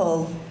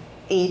multiple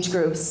age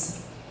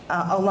groups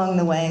along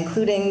the way,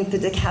 including the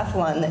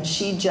decathlon that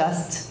she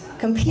just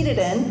competed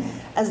in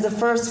as the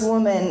first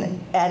woman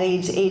at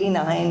age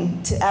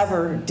 89 to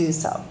ever do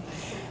so.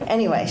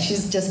 Anyway,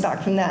 she's just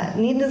back from that.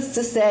 Needless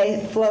to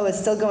say, Flo is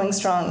still going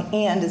strong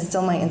and is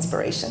still my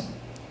inspiration.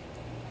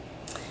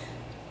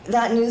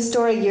 That news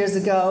story years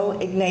ago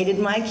ignited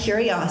my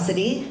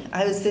curiosity.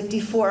 I was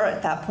 54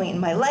 at that point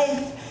in my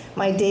life.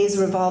 My days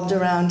revolved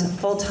around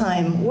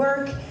full-time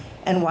work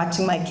and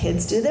watching my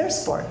kids do their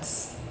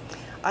sports.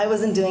 I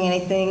wasn't doing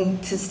anything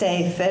to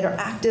stay fit or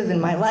active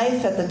in my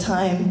life at the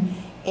time,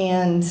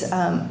 and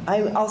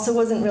I also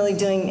wasn't really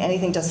doing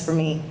anything just for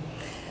me.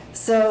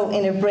 So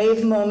in a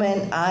brave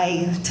moment,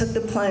 I took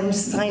the plunge,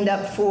 signed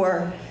up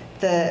for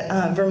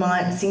the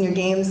Vermont Senior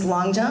Games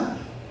long jump,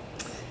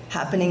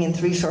 happening in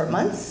 3 short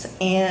months,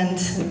 and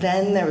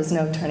then there was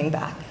no turning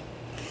back.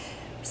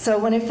 So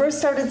when I first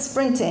started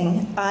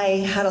sprinting,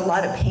 I had a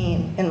lot of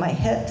pain in my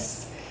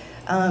hips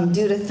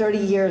due to 30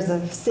 years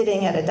of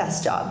sitting at a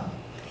desk job.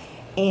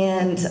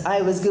 And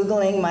I was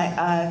Googling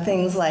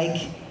things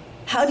like,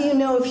 how do you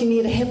know if you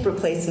need a hip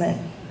replacement?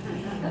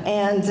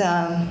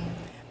 And,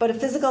 but a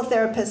physical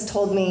therapist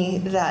told me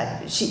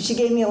that, she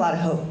gave me a lot of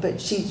hope, but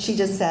she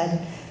just said,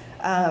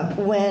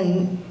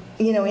 when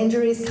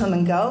injuries come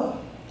and go,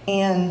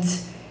 and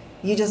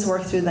you just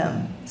work through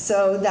them.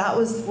 So that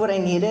was what I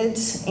needed,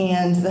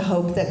 and the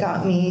hope that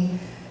got me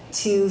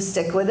to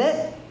stick with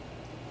it.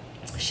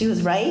 She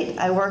was right.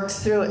 I worked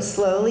through it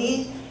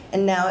slowly,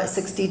 and now at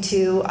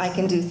 62, I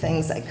can do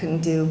things I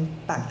couldn't do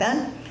back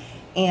then,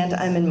 and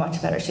I'm in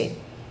much better shape.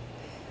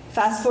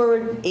 Fast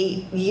forward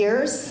 8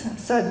 years,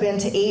 so I've been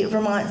to 8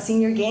 Vermont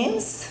Senior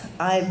Games.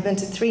 I've been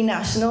to 3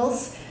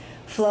 nationals.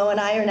 Flo and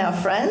I are now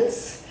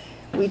friends.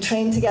 We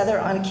train together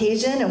on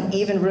occasion, and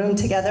we even room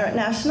together at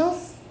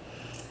nationals.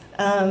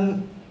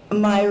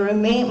 My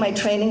roommate, my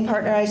training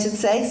partner, I should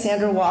say,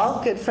 Sandra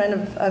Wall, good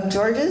friend of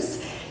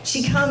George's,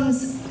 she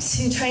comes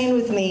to train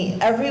with me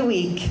every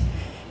week.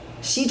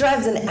 She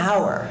drives an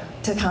hour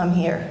to come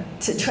here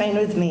to train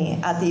with me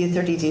at the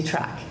U32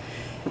 track.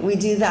 We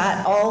do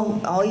that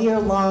all year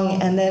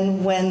long, and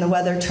then when the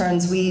weather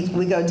turns, we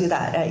go do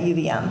that at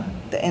UVM,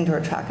 the indoor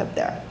track up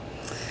there.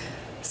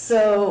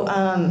 So,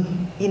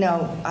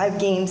 I've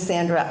gained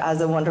Sandra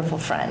as a wonderful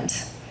friend.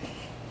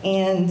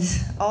 And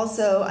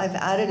also, I've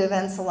added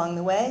events along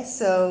the way,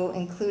 so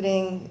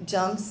including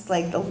jumps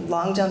like the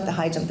long jump, the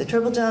high jump, the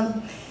triple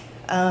jump.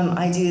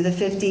 I do the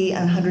 50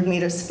 and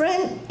 100-meter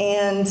sprint,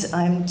 and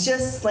I'm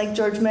just, like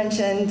George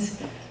mentioned,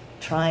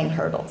 trying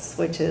hurdles,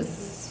 which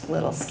is a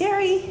little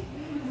scary,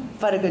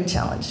 but a good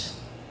challenge.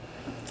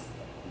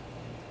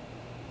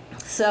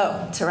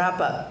 So, to wrap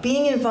up,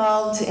 being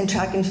involved in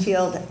track and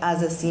field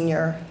as a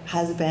senior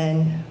has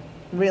been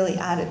really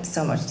added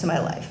so much to my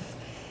life.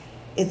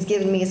 It's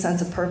given me a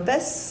sense of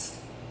purpose.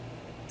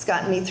 It's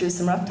gotten me through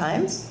some rough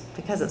times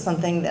because it's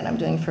something that I'm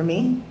doing for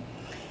me.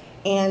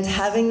 And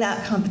having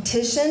that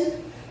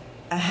competition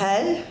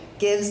ahead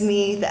gives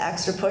me the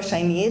extra push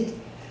I need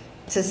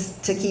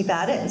to keep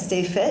at it and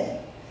stay fit.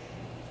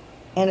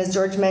 And as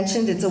George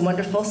mentioned, it's a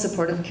wonderful,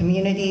 supportive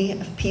community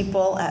of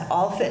people at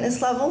all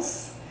fitness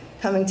levels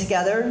coming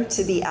together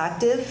to be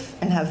active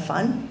and have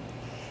fun.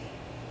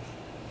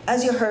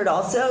 As you heard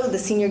also, the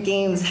Senior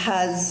Games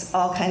has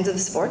all kinds of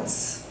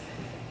sports.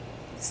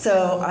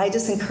 So I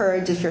just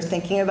encourage, if you're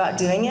thinking about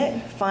doing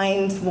it,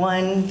 find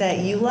one that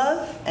you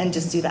love and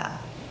just do that.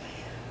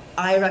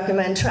 I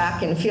recommend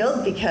track and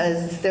field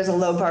because there's a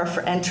low bar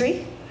for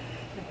entry.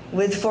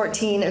 With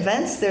 14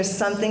 events, there's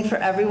something for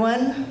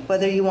everyone,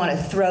 whether you want to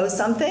throw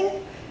something,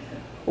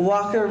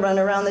 walk or run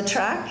around the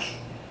track,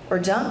 or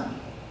jump.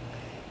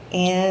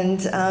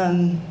 And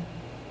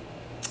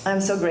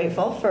I'm so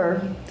grateful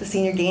for the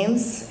Senior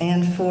Games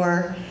and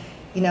for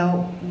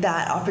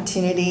that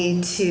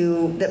opportunity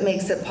that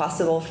makes it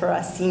possible for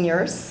us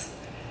seniors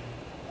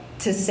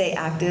to stay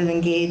active,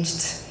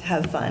 engaged,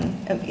 have fun,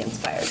 and be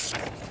inspired.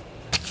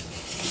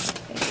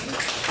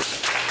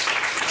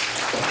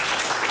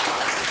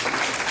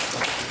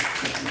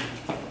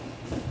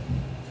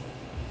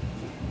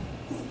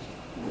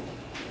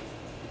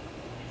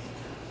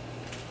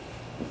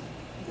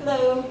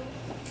 Hello,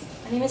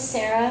 my name is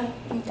Sarah.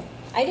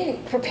 I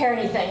didn't prepare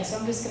anything, so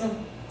I'm just going to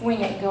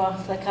wing it, go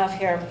off the cuff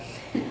here.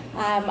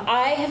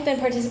 I have been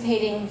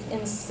participating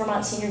in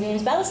Vermont Senior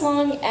Games about as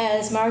long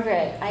as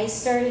Margaret. I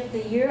started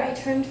the year I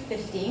turned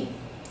 50,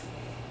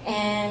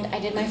 and I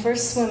did my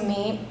first swim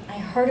meet. I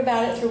heard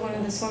about it through one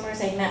of the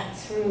swimmers I met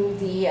through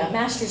the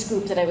master's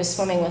group that I was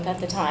swimming with at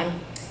the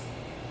time.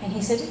 And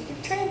he said, "You're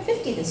turning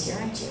 50 this year,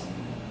 aren't you?"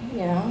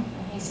 And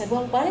he said,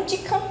 "Well, why don't you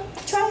come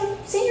try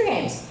Senior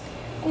Games?"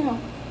 I don't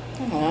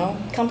know,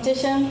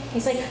 competition?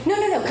 He's like, no,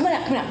 come on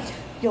out.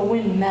 You'll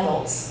win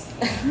medals.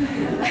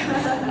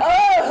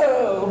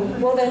 Oh,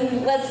 well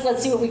then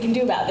let's see what we can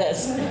do about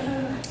this.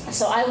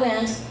 So I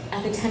went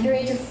at the tender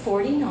age of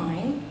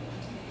 49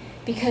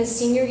 because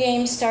Senior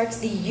Games starts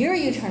the year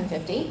you turn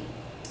 50.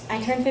 I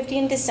turned 50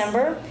 in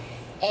December,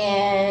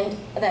 and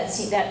that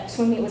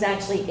swim meet was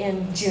actually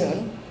in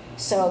June.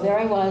 So there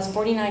I was,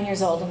 49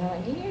 years old, and they're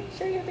like, "You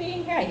sure you're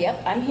being here?"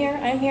 Yep, I'm here.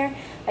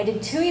 I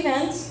did 2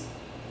 events,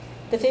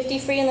 the 50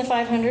 free and the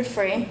 500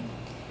 free,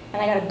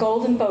 and I got a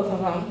gold in both of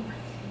them.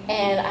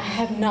 And I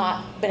have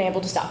not been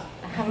able to stop.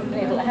 I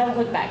haven't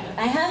looked back.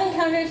 I have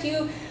encountered a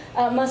few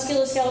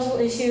musculoskeletal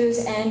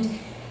issues, and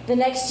the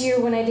next year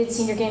when I did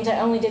Senior Games, I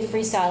only did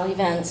freestyle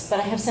events, but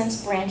I have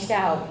since branched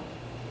out,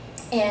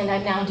 and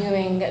I'm now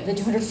doing the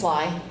 200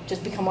 fly,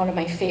 just become one of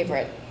my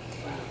favorite.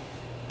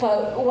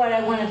 But what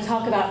I want to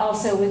talk about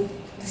also with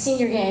the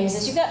senior games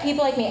is you've got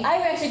people like me. I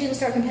actually didn't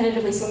start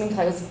competitively swimming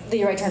until I was the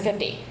year I turned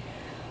 50.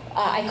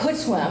 I could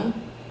swim.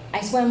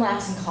 I swam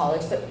laps in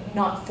college, but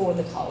not for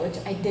the college.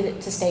 I did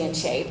it to stay in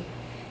shape.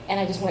 And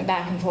I just went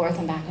back and forth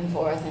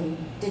and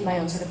did my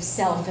own sort of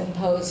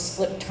self-imposed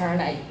slip turn.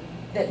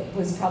 That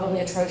was probably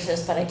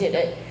atrocious, but I did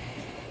it.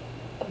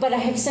 But I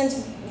have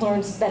since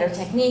learned better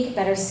technique,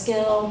 better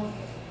skill.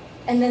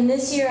 And then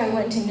this year I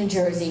went to New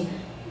Jersey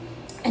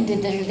and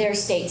did their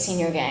state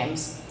senior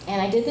games.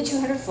 And I did the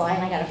 200 fly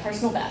and I got a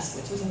personal best,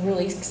 which was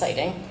really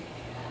exciting.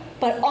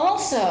 But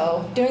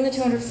also, during the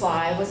 200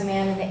 fly was a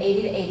man in the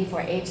 80 to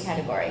 84 age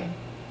category.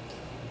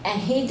 And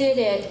he did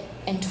it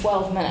in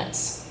 12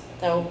 minutes.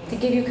 So to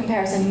give you a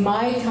comparison,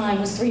 my time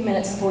was 3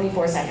 minutes and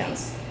 44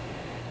 seconds.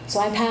 So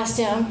I passed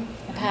him,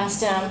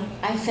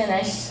 I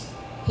finished,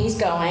 he's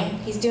going,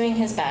 he's doing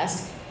his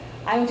best.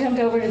 I jumped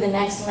over to the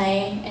next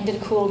lane and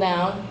did a cool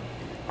down.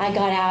 I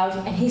got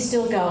out and he's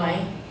still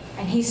going,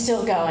 and he's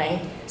still going.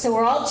 So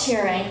we're all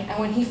cheering, and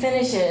when he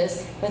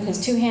finishes with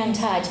his two-hand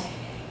touch,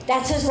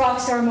 that's his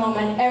rock star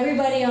moment.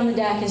 Everybody on the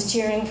deck is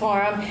cheering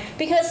for him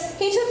because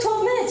he took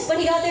 12 minutes, but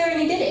he got there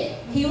and he did it.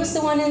 He was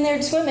the one in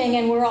there swimming,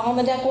 and we're all on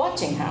the deck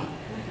watching him.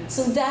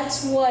 So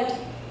that's what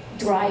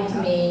drives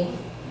me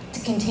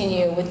to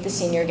continue with the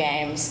senior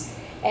games.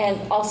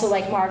 And also,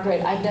 like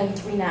Margaret, I've done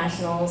 3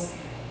 nationals.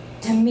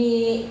 To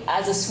me,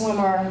 as a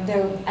swimmer,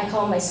 I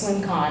call them my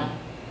swim con.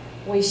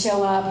 We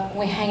show up,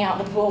 we hang out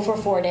in the pool for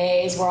 4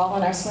 days, we're all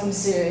in our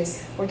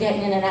swimsuits, we're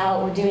getting in and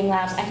out, we're doing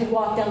laps. I could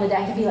walk down the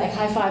deck and be like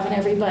high-fiving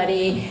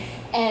everybody,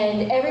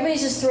 and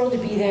everybody's just thrilled to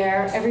be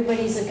there.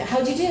 Everybody's like,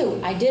 how'd you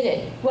do? I did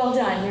it. Well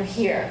done, you're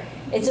here.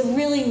 It's a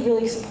really,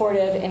 really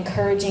supportive,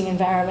 encouraging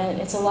environment.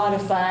 It's a lot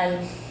of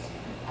fun.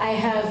 I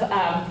have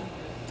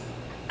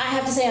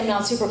to say I'm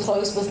not super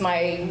close with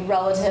my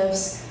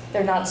relatives.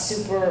 They're not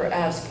super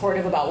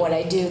supportive about what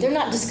I do. They're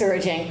not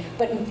discouraging,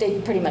 but they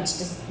pretty much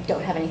just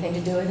don't have anything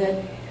to do with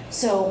it.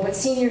 So, but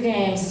senior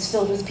games is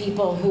filled with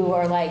people who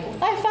are like,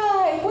 high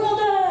five, well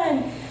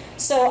done.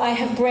 So I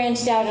have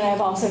branched out, and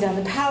I've also done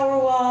the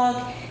power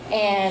walk,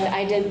 and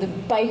I did the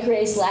bike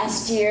race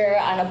last year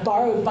on a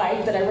borrowed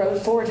bike that I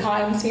rode 4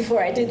 times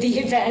before I did the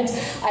event.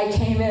 I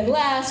came in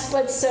last,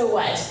 but so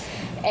what?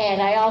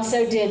 And I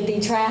also did the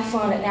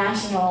triathlon at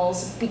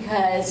nationals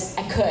because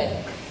I could.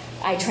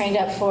 I trained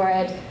up for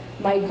it.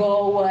 My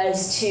goal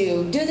was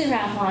to do the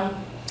triathlon,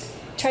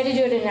 try to do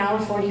it in an hour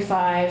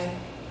 45,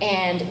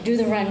 and do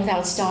the run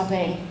without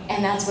stopping,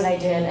 and that's what I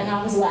did. And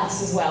I was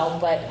last as well,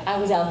 but I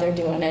was out there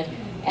doing it.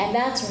 And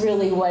that's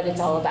really what it's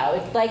all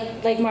about.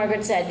 Like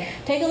Margaret said,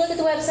 take a look at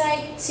the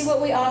website, see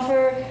what we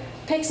offer,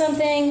 pick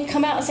something,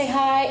 come out and say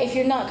hi. If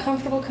you're not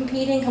comfortable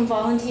competing, come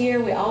volunteer.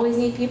 We always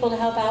need people to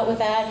help out with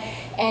that.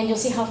 And you'll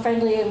see how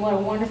friendly and what a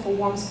wonderful,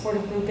 warm,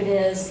 supportive group it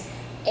is.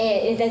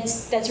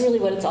 That's really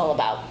what it's all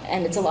about,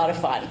 and it's a lot of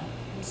fun.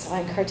 So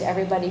I encourage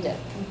everybody to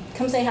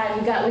come say hi.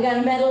 We got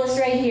a medalist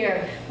right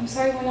here. I'm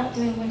sorry we're not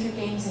doing winter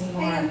games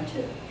anymore. I am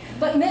too.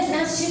 But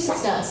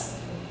Massachusetts does.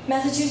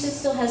 Massachusetts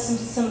still has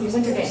some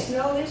winter games.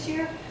 Snow this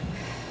year?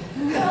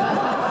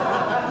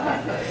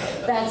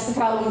 That's the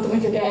problem with the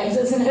winter games,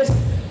 isn't it?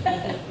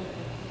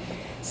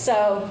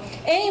 So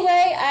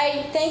anyway,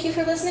 I thank you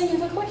for listening. You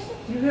have a question?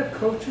 Do you have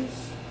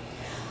coaches?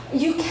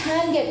 You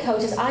can get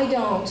coaches. I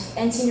don't,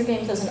 and Senior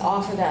Games doesn't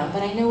offer them.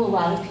 But I know a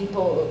lot of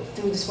people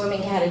through the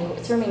swimming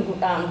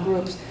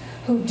groups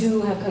who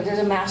do have coaches. There's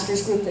a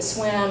master's group that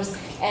swims,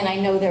 and I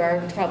know there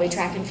are probably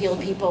track and field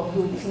people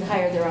who can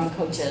hire their own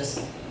coaches,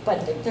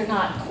 but they're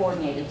not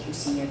coordinated through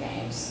Senior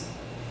Games.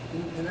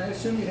 And I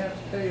assume you have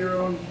to pay your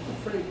own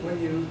freight when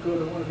you go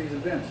to one of these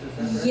events, is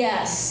that right?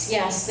 Yes,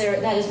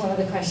 that is one of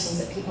the questions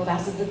that people have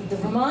asked. The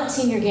Vermont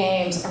Senior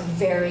Games are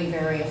very,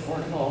 very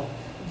affordable.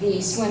 The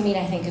swim meet,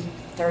 I think, is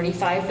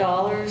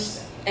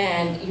 $35,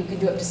 and you can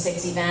do up to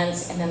 6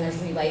 events, and then there's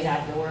relays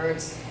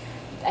afterwards.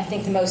 I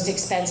think the most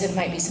expensive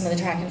might be some of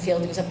the track and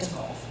field, goes up to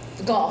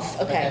golf.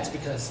 Okay. But that's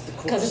because the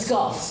course. Because it's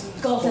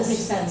golf. Golf is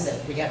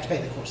expensive. We have to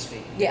pay the course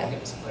fee. Yeah.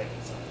 Give us a break.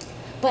 So.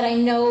 But I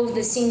know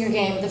the senior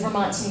game, the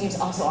Vermont Senior Games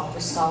also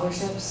offers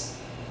scholarships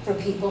for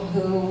people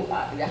who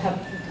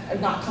are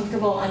not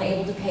comfortable,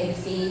 unable to pay the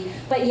fee.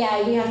 But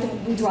yeah,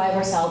 we drive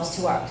ourselves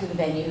to the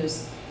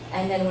venues.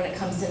 And then when it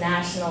comes to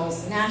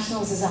nationals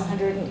is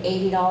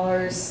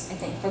 $180, I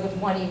think, for the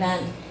one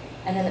event.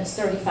 And then it's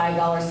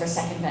 $35 for a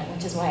second event,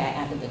 which is why I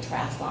added the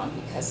triathlon,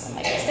 because I'm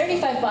like, it's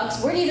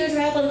 $35. Where do you do a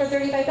triathlon for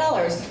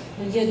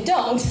 $35? You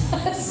don't.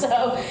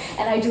 So,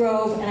 and I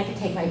drove, and I could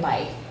take my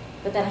bike,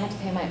 but then I had to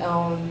pay my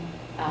own,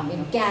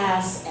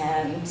 gas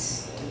and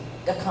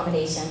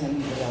accommodation and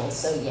meals.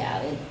 So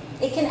yeah,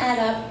 it can add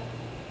up.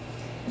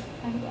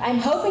 I'm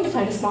hoping to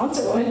find a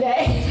sponsor one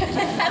day. It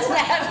hasn't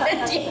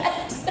happened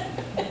yet.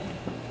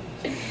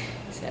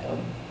 So,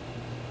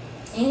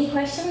 any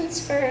questions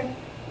for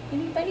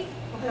anybody?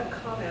 I have a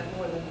comment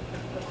more than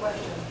a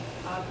question.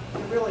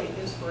 You're really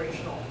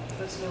inspirational.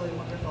 That's really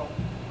wonderful.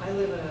 I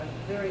live in a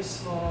very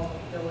small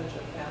village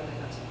of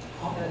Catamount.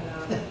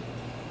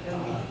 And And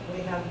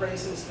we have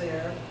races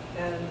there,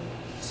 and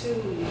two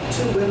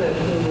women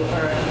who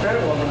are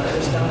incredible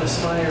runners, Donna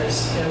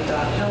Smyers and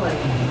Dot Helling.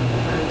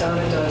 And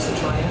Donna does the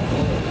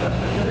triathlon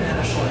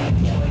internationally.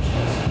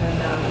 And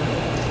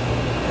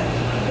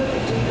really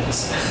do this.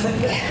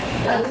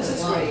 And this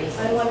is great.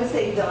 I want to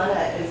say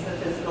Donna is the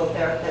physical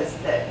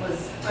therapist that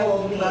was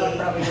told me,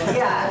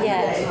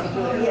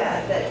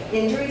 that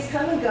injuries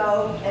come and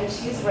go, and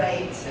she's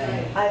right.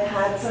 I've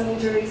had some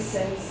injuries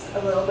since a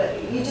little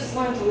bit. You just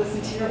learn to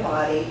listen to your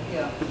body,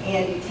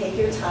 and you take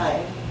your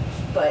time.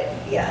 But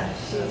yeah,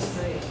 she's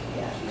great.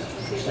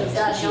 But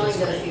Dot Helling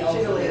does the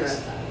ultra really is.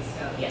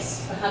 marathons.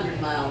 Yes.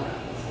 100-mile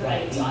runs.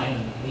 Right, the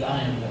iron The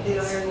Iron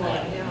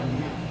One, Yeah.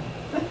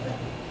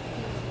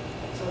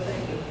 So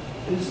thank you.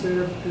 Is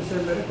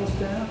there medical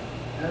staff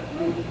at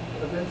the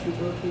events you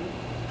go to?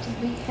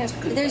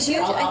 There's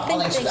usually, I I'll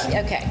think, answer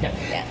that. okay,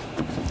 yeah.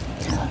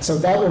 So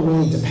that will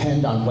really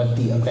depend on what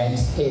the event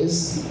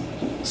is.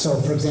 So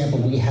for example,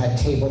 we had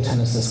table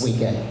tennis this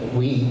weekend.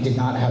 We did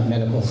not have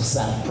medical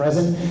staff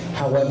present.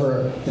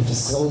 However, the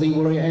facility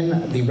we're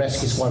in, the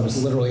rescue squad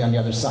was literally on the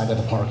other side of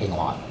the parking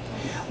lot.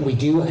 We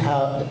do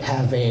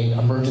have a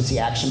emergency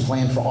action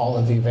plan for all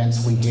of the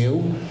events we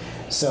do.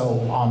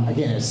 So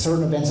again, at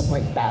certain events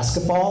like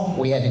basketball,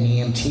 we had an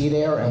EMT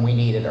there and we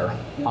needed her.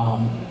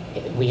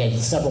 We had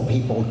several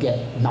people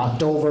get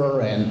knocked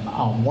over, and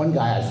one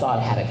guy I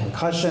thought had a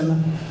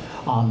concussion.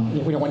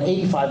 When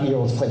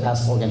 85-year-olds play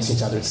basketball against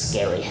each other, it's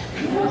scary.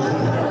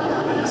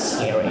 It's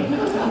scary.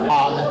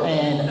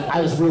 And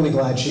I was really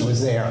glad she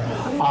was there.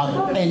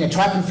 And at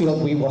track and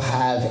field, we will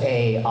have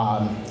a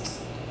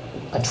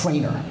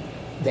trainer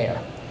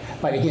there.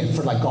 But again,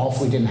 for like golf,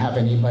 we didn't have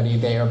anybody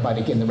there. But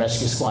again, the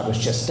rescue squad was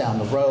just down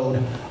the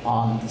road.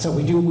 So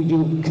we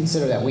do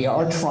consider that. We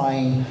are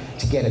trying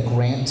to get a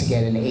grant to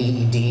get an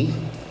AED,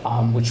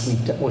 which we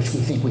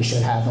think we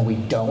should have, and we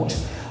don't.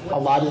 A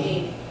lot of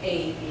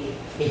AED.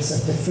 It's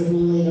a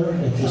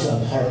defibrillator in case you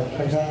have a heart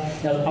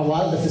attack. Now, a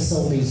lot of the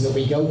facilities that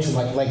we go to,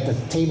 like the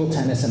table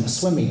tennis and the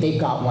swimming, they've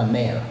got one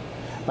there,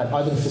 but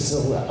other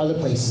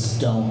places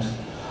don't.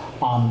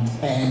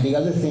 And the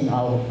other thing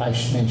I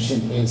should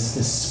mention is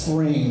this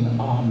spring,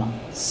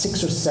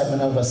 6 or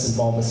 7 of us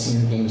involved with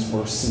senior games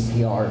were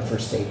CPR and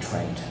first aid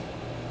trained.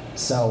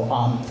 So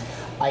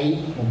I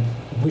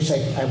wish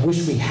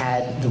we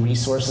had the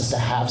resources to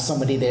have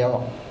somebody there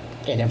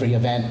at every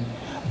event,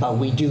 but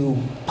we do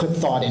put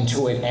thought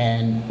into it,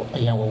 and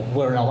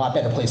we're in a lot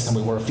better place than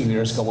we were a few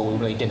years ago, where we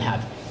really didn't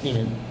have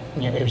even.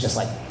 It was just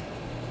like,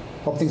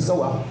 hope things go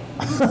well.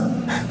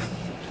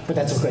 But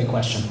that's a great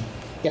question.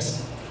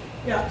 Yes.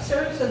 Yeah,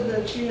 Sarah said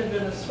that she had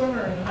been a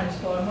swimmer in high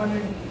school. I'm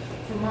wondering,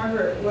 for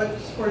Margaret, what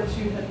sports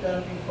you had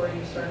done before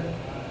you started,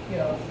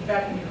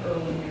 back in your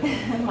early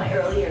years? My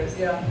early years.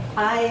 Yeah.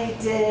 I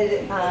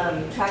did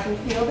track and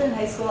field in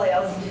high school. I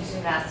also did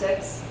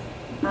gymnastics.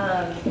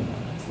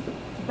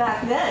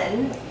 Back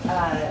then,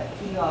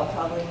 you all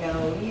probably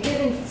know, you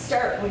didn't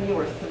start when you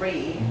were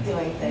 3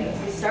 doing things.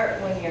 You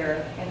start when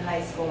you're in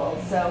high school.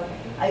 So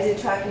I did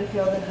track and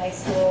field in high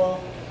school,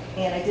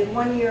 and I did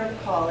 1 year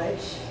of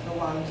college, the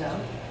long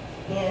jump.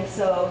 And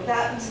so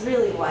that was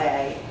really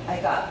why I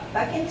got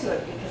back into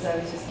it, because I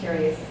was just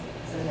curious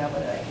to know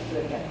whether I could do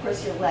it again. Of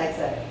course, your legs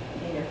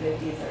in your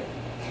 50s are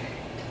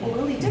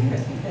totally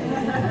different than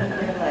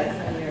your legs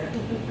when you're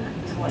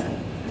 20.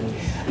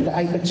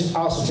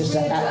 Also, just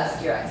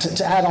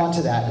to add on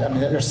to that, I mean,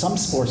 there are some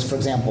sports, for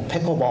example,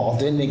 pickleball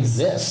didn't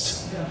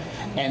exist.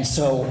 And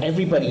so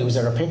everybody who was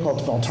at a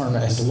pickleball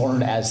tournament has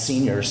learned as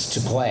seniors to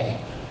play.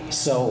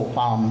 So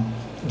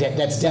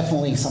that's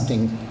definitely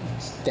something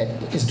that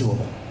is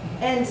doable.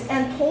 And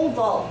pole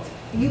vault,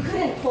 you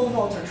couldn't pole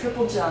vault or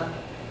triple jump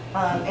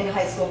in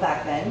high school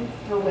back then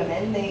for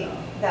women. The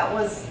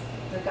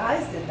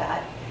guys did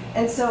that.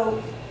 And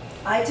so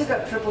I took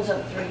up triple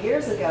jump 3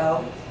 years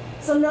ago.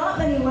 So not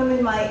many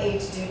women my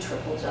age do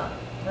triple jump,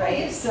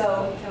 right?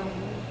 So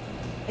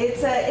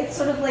it's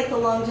sort of like the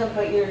long jump,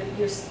 but you're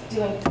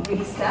doing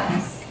 3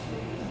 steps.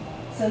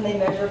 So they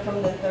measure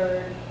from the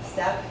 3rd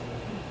step.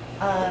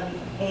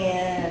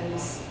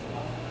 And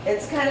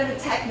it's kind of a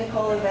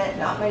technical event.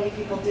 Not many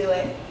people do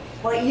it.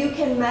 But you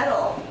can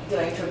medal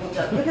doing triple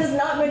jump, because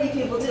not many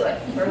people do it,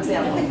 for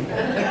example.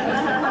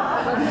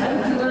 How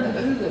did you learn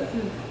to do that?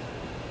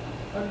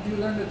 How did you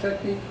learn the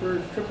technique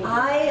for triple jump?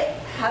 I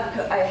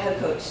had a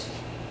coach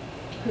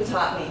who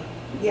taught me.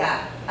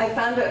 Yeah, I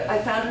found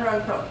her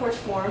on Front Porch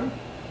Forum.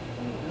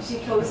 She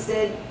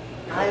posted,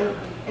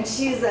 and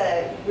she's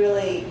a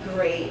really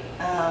great.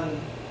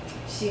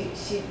 She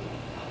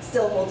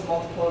still holds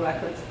multiple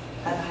records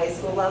at the high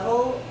school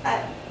level.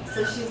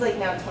 So she's like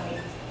now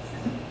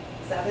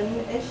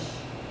 27-ish.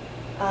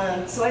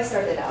 So I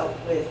started out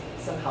with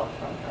some help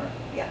from her.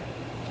 Yeah.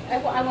 I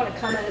want to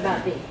comment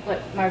about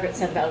what Margaret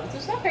said about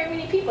there's not very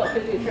many people who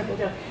do triple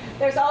jump.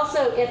 There's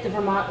also, at the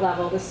Vermont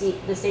level, the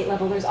state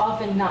level, there's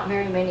often not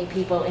very many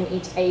people in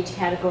each age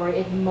category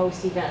at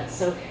most events.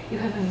 So you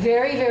have a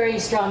very, very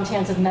strong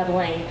chance of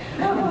medaling,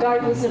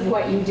 regardless of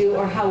what you do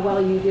or how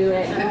well you do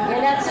it.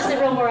 And that's just a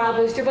real morale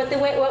booster. But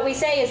what we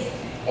say is,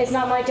 it's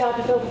not my job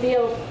to fill the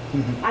field.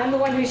 I'm the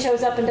one who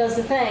shows up and does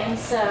the thing,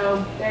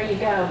 so there you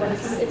go. But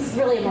it's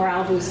really a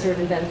morale booster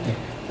to then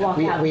walk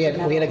out. We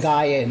had a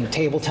guy in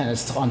table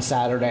tennis on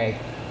Saturday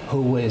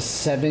who was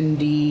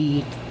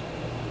 73,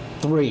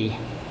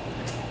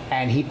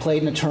 and he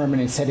played in a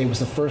tournament and said it was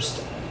the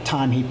first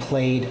time he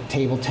played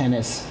table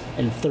tennis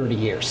in 30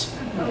 years.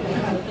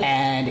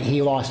 And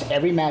he lost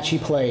every match he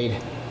played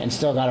and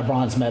still got a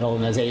bronze medal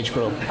in his age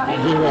group.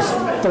 And he was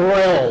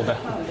thrilled.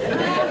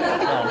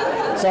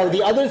 So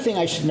the other thing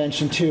I should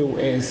mention too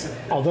is,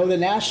 although the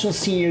National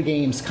Senior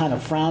Games kind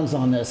of frowns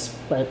on this,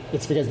 but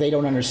it's because they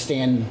don't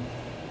understand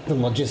the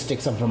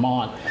logistics of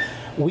Vermont,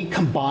 we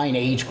combine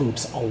age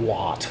groups a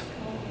lot.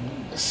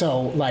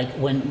 So like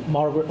when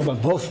Margaret, well,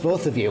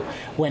 both of you,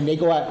 when they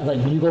go out, like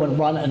when you go and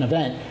run an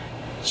event,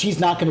 she's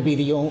not going to be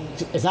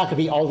it's not going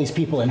to be all these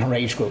people in her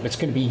age group. It's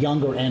going to be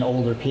younger and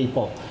older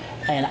people.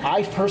 And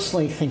I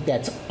personally think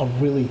that's a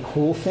really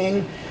cool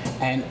thing.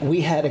 And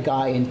we had a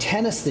guy in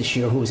tennis this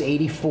year who was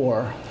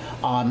 84,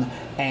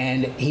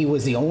 and he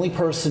was the only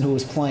person who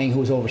was playing who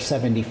was over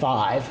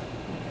 75.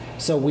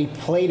 So we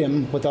played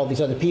him with all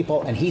these other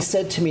people, and he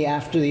said to me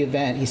after the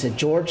event, he said,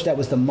 "George, that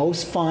was the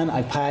most fun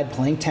I've had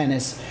playing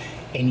tennis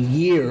in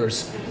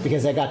years,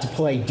 because I got to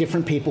play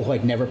different people who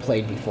I'd never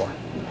played before."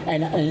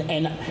 And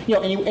you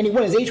know, and he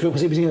won his age group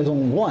because he was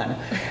only one,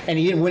 and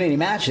he didn't win any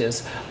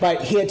matches,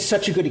 but he had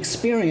such a good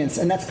experience,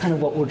 and that's kind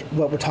of what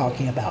we're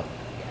talking about.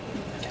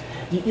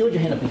 You had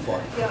your hand up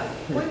before. Yeah,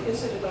 what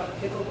is it about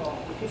pickleball?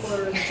 People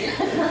are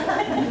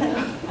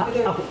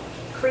they're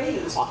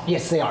crazed.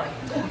 Yes, they are.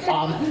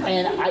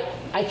 And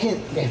I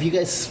can, if you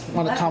guys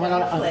want to comment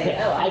on it,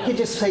 I could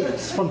just say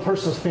from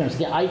personal experience.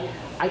 Again,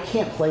 I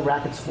can't play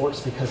racket sports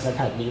because I've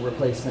had knee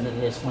replacement,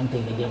 and it's one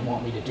thing they didn't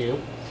want me to do.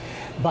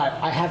 But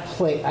I have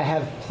played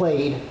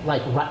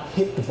like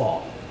hit the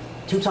ball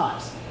 2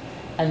 times.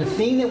 And the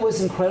thing that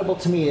was incredible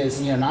to me is,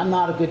 you know, and I'm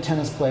not a good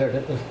tennis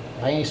player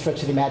by any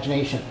stretch of the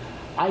imagination,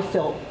 I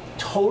felt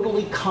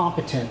totally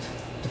competent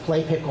to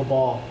play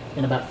pickleball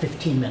in about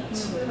 15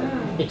 minutes.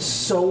 It's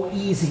so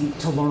easy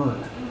to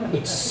learn.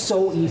 It's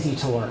so easy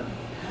to learn.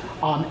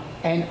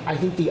 And I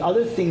think the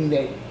other thing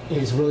that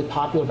is really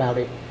popular about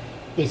it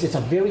is it's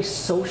a very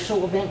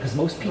social event, because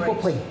most people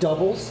play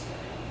doubles.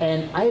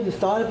 And I hadn't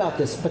thought about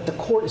this, but the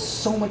court is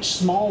so much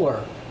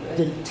smaller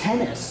than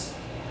tennis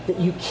that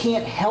you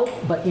can't help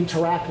but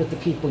interact with the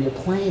people you're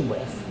playing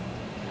with.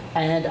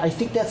 And I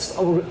think that's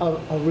a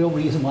real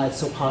reason why it's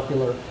so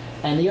popular.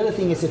 And the other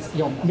thing is, it's,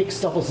 you know,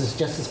 mixed doubles is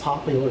just as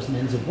popular as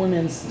men's and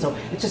women's. So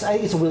it's just, I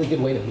think it's a really good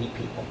way to meet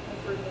people.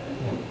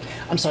 Yeah.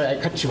 I'm sorry, I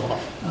cut you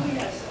off. Oh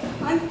yes,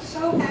 I'm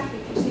so happy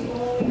to see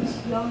all these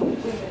young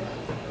women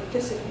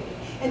participating.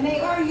 And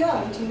they are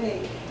young to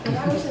me. When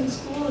I was in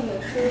school in the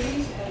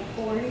 30s and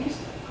 40s,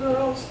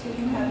 girls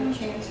didn't have a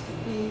chance to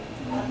be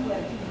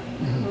athletic.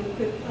 We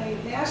could play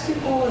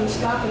basketball and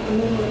stop at the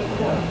middle of the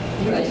court.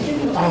 You just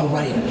didn't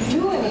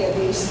do any of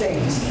these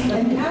things.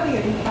 And now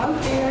you're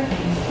out there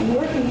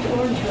working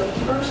towards your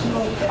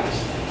personal best.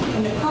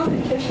 And the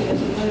competition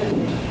is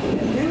limited.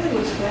 It really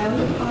was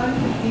frowned upon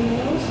for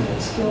females, and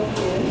it still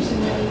is in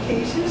many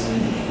cases.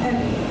 And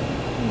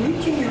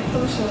reaching your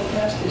personal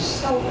best is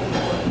so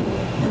important.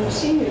 In the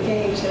senior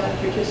games that I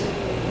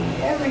participated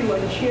in,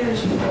 everyone cheers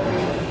for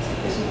everyone.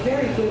 It's a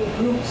very good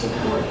group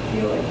support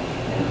feeling.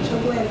 And I'm so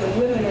glad the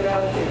women are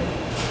out there.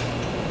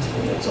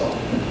 That's all.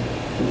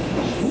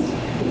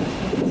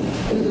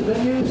 Do the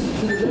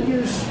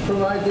venues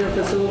provide their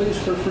facilities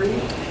for free?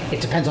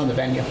 It depends on the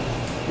venue.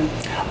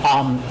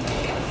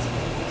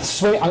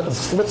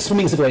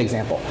 Swimming is a great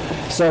example.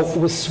 So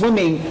with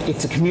swimming,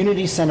 it's a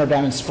community center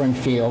down in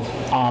Springfield,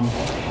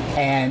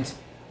 and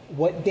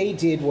what they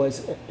did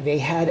was they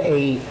had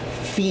a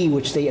fee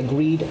which they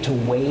agreed to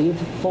waive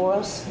for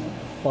us,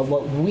 but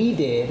what we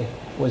did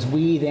was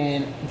we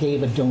then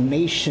gave a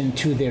donation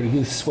to their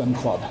youth swim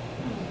club.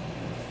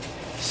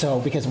 So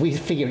because we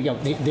figured, you know,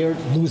 they're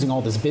losing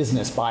all this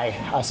business by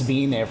us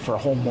being there for a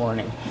whole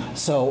morning.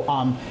 So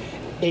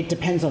it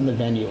depends on the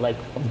venue. Like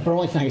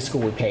Burlington High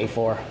School we pay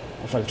for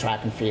the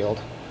track and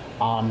field.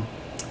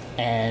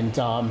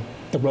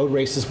 The road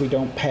races we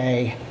don't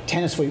pay.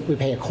 Tennis, we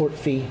pay a court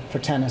fee for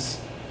tennis,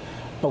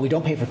 but we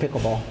don't pay for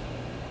pickleball.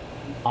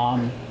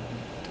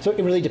 So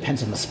it really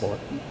depends on the sport.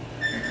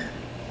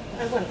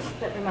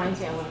 That reminds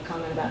me, I want to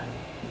comment about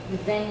the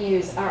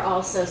venues are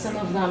also, some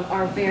of them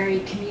are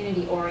very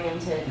community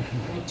oriented.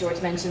 Like George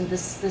mentioned, the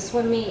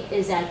swim meet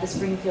is at the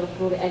Springfield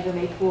pool, the Edgar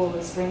May pool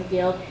in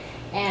Springfield,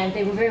 and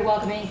they were very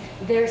welcoming.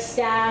 Their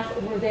staff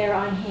were there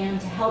on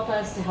hand to help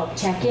us, to help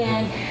check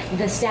in.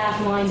 The staff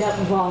lined up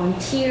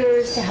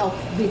volunteers to help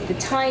with the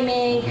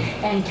timing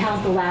and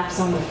count the laps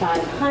on the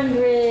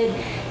 500.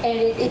 And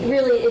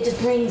it just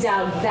brings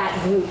out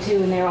that group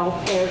too, and they're all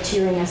there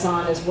cheering us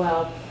on as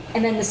well.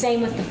 And then the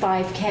same with the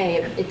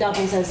 5K. It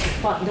doubles as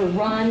the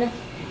run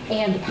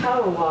and the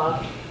power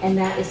walk, and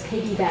that is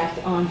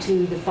piggybacked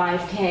onto the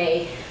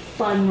 5K.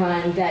 fun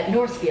run that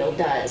Northfield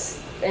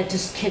does to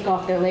kick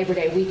off their Labor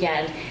Day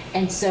weekend.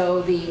 And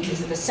so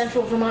is it the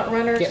Central Vermont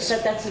Runners? Yes.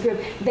 That's the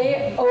group.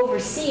 They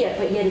oversee it,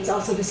 but yet it's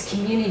also this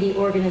community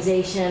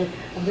organization.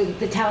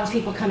 The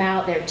townspeople come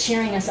out, they're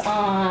cheering us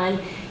on,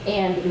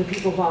 and the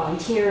people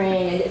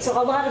volunteering. And so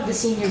a lot of the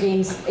Senior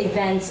Games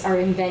events are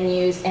in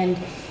venues and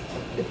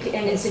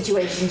in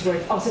situations where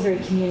it's also very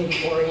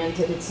community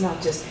oriented. It's not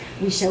just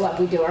we show up,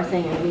 we do our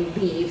thing, and we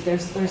leave.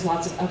 There's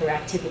lots of other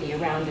activity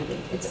around it.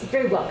 It's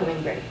very welcoming.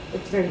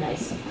 It's very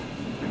nice.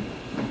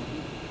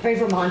 Very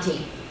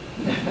Vermonty.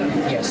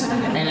 Yes,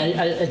 and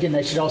again,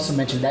 I should also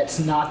mention that's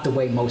not the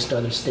way most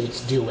other states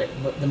do it.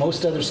 The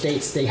most other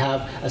states, they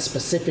have a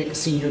specific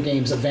Senior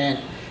Games event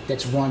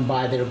that's run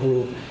by their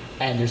group,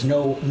 and there's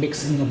no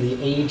mixing of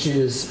the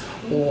ages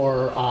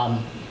or,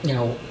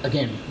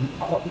 again,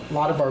 a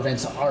lot of our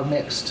events are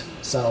mixed.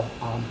 So.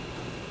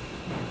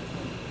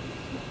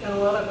 And a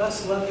lot of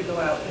us love to go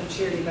out and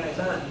cheer you guys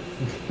on.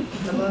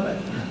 I love it.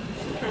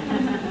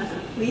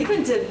 We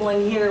even did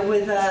one year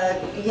with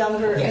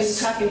younger Yes.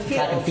 in track and field.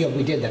 Track and field,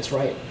 we did, that's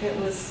right. It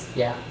was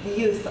Yeah.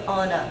 youth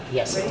on up.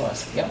 Yes, right? it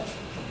was. Yep.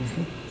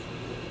 Mhm.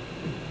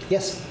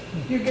 Yes.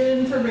 You get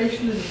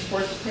information in the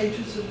sports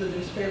pages of the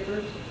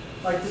newspapers,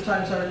 like the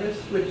Times-Argus,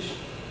 which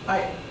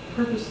I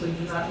purposely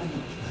do not read.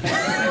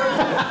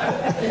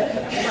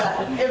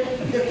 But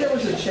if there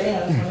was a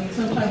chance, I mean,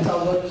 sometimes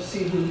I'll look to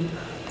see who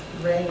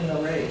ran in the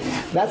race.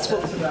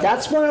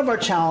 That's one of our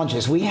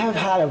challenges. We have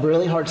had a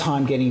really hard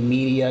time getting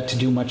media to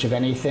do much of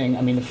anything.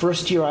 I mean, the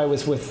first year I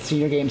was with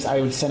Senior Games, I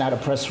would send out a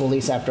press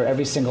release after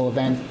every single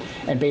event,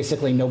 and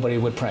basically nobody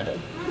would print it.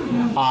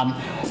 On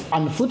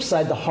the flip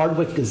side, the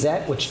Hardwick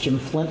Gazette, which Jim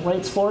Flint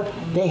writes for,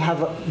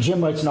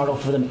 Jim writes an article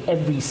for them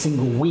every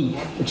single week,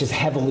 which is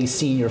heavily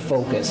senior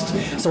focused.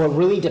 So it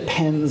really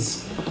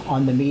depends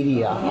on the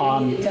media.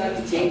 You need to talk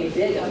to Jamie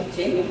Bigham.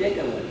 Jamie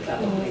Bigham would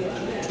probably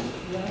run that.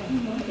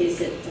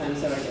 He's at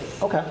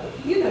Times-Argus. Okay.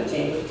 You know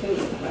Jamie too,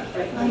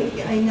 right?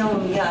 I know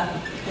him, yeah.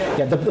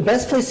 Yeah, the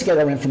best place to get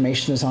our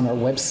information is on our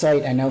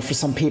website. I know for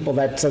some people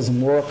that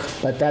doesn't work,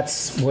 but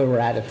that's where we're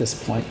at this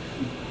point.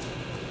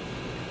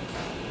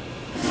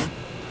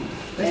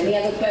 Any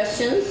other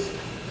questions?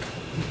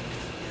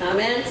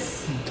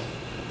 Comments?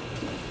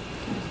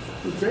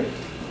 Great.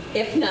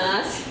 If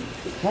not,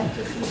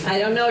 I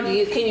don't know,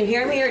 can you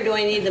hear me or do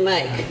I need the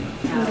mic?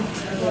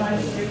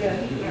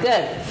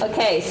 Good.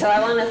 Okay, so I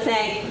want to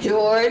thank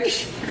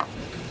George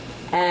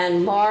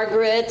and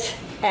Margaret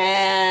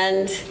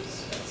and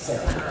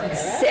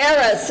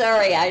Sarah.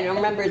 Sorry, I don't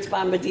remember it's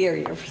Bombardier,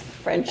 your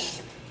French.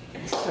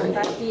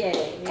 Bombardier.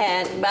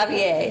 And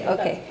Bavier,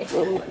 okay.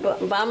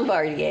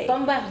 Bombardier.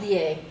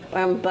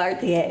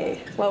 Bombardier.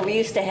 Well, we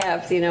used to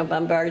have,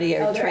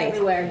 Bombardier Oh, they're trains.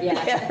 everywhere,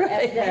 yeah. Yeah,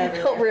 right. They're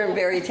everywhere. Over in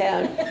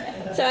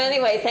Berrytown. So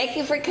anyway, thank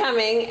you for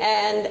coming,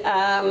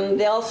 and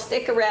they'll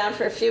stick around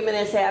for a few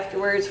minutes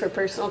afterwards for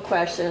personal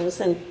questions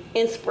and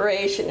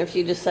inspiration if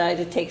you decide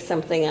to take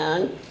something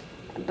on.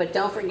 But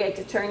don't forget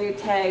to turn your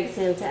tags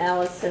into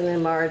Allison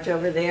and Marge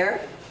over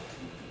there.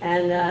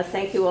 And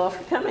thank you all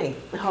for coming.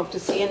 I hope to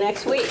see you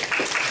next week.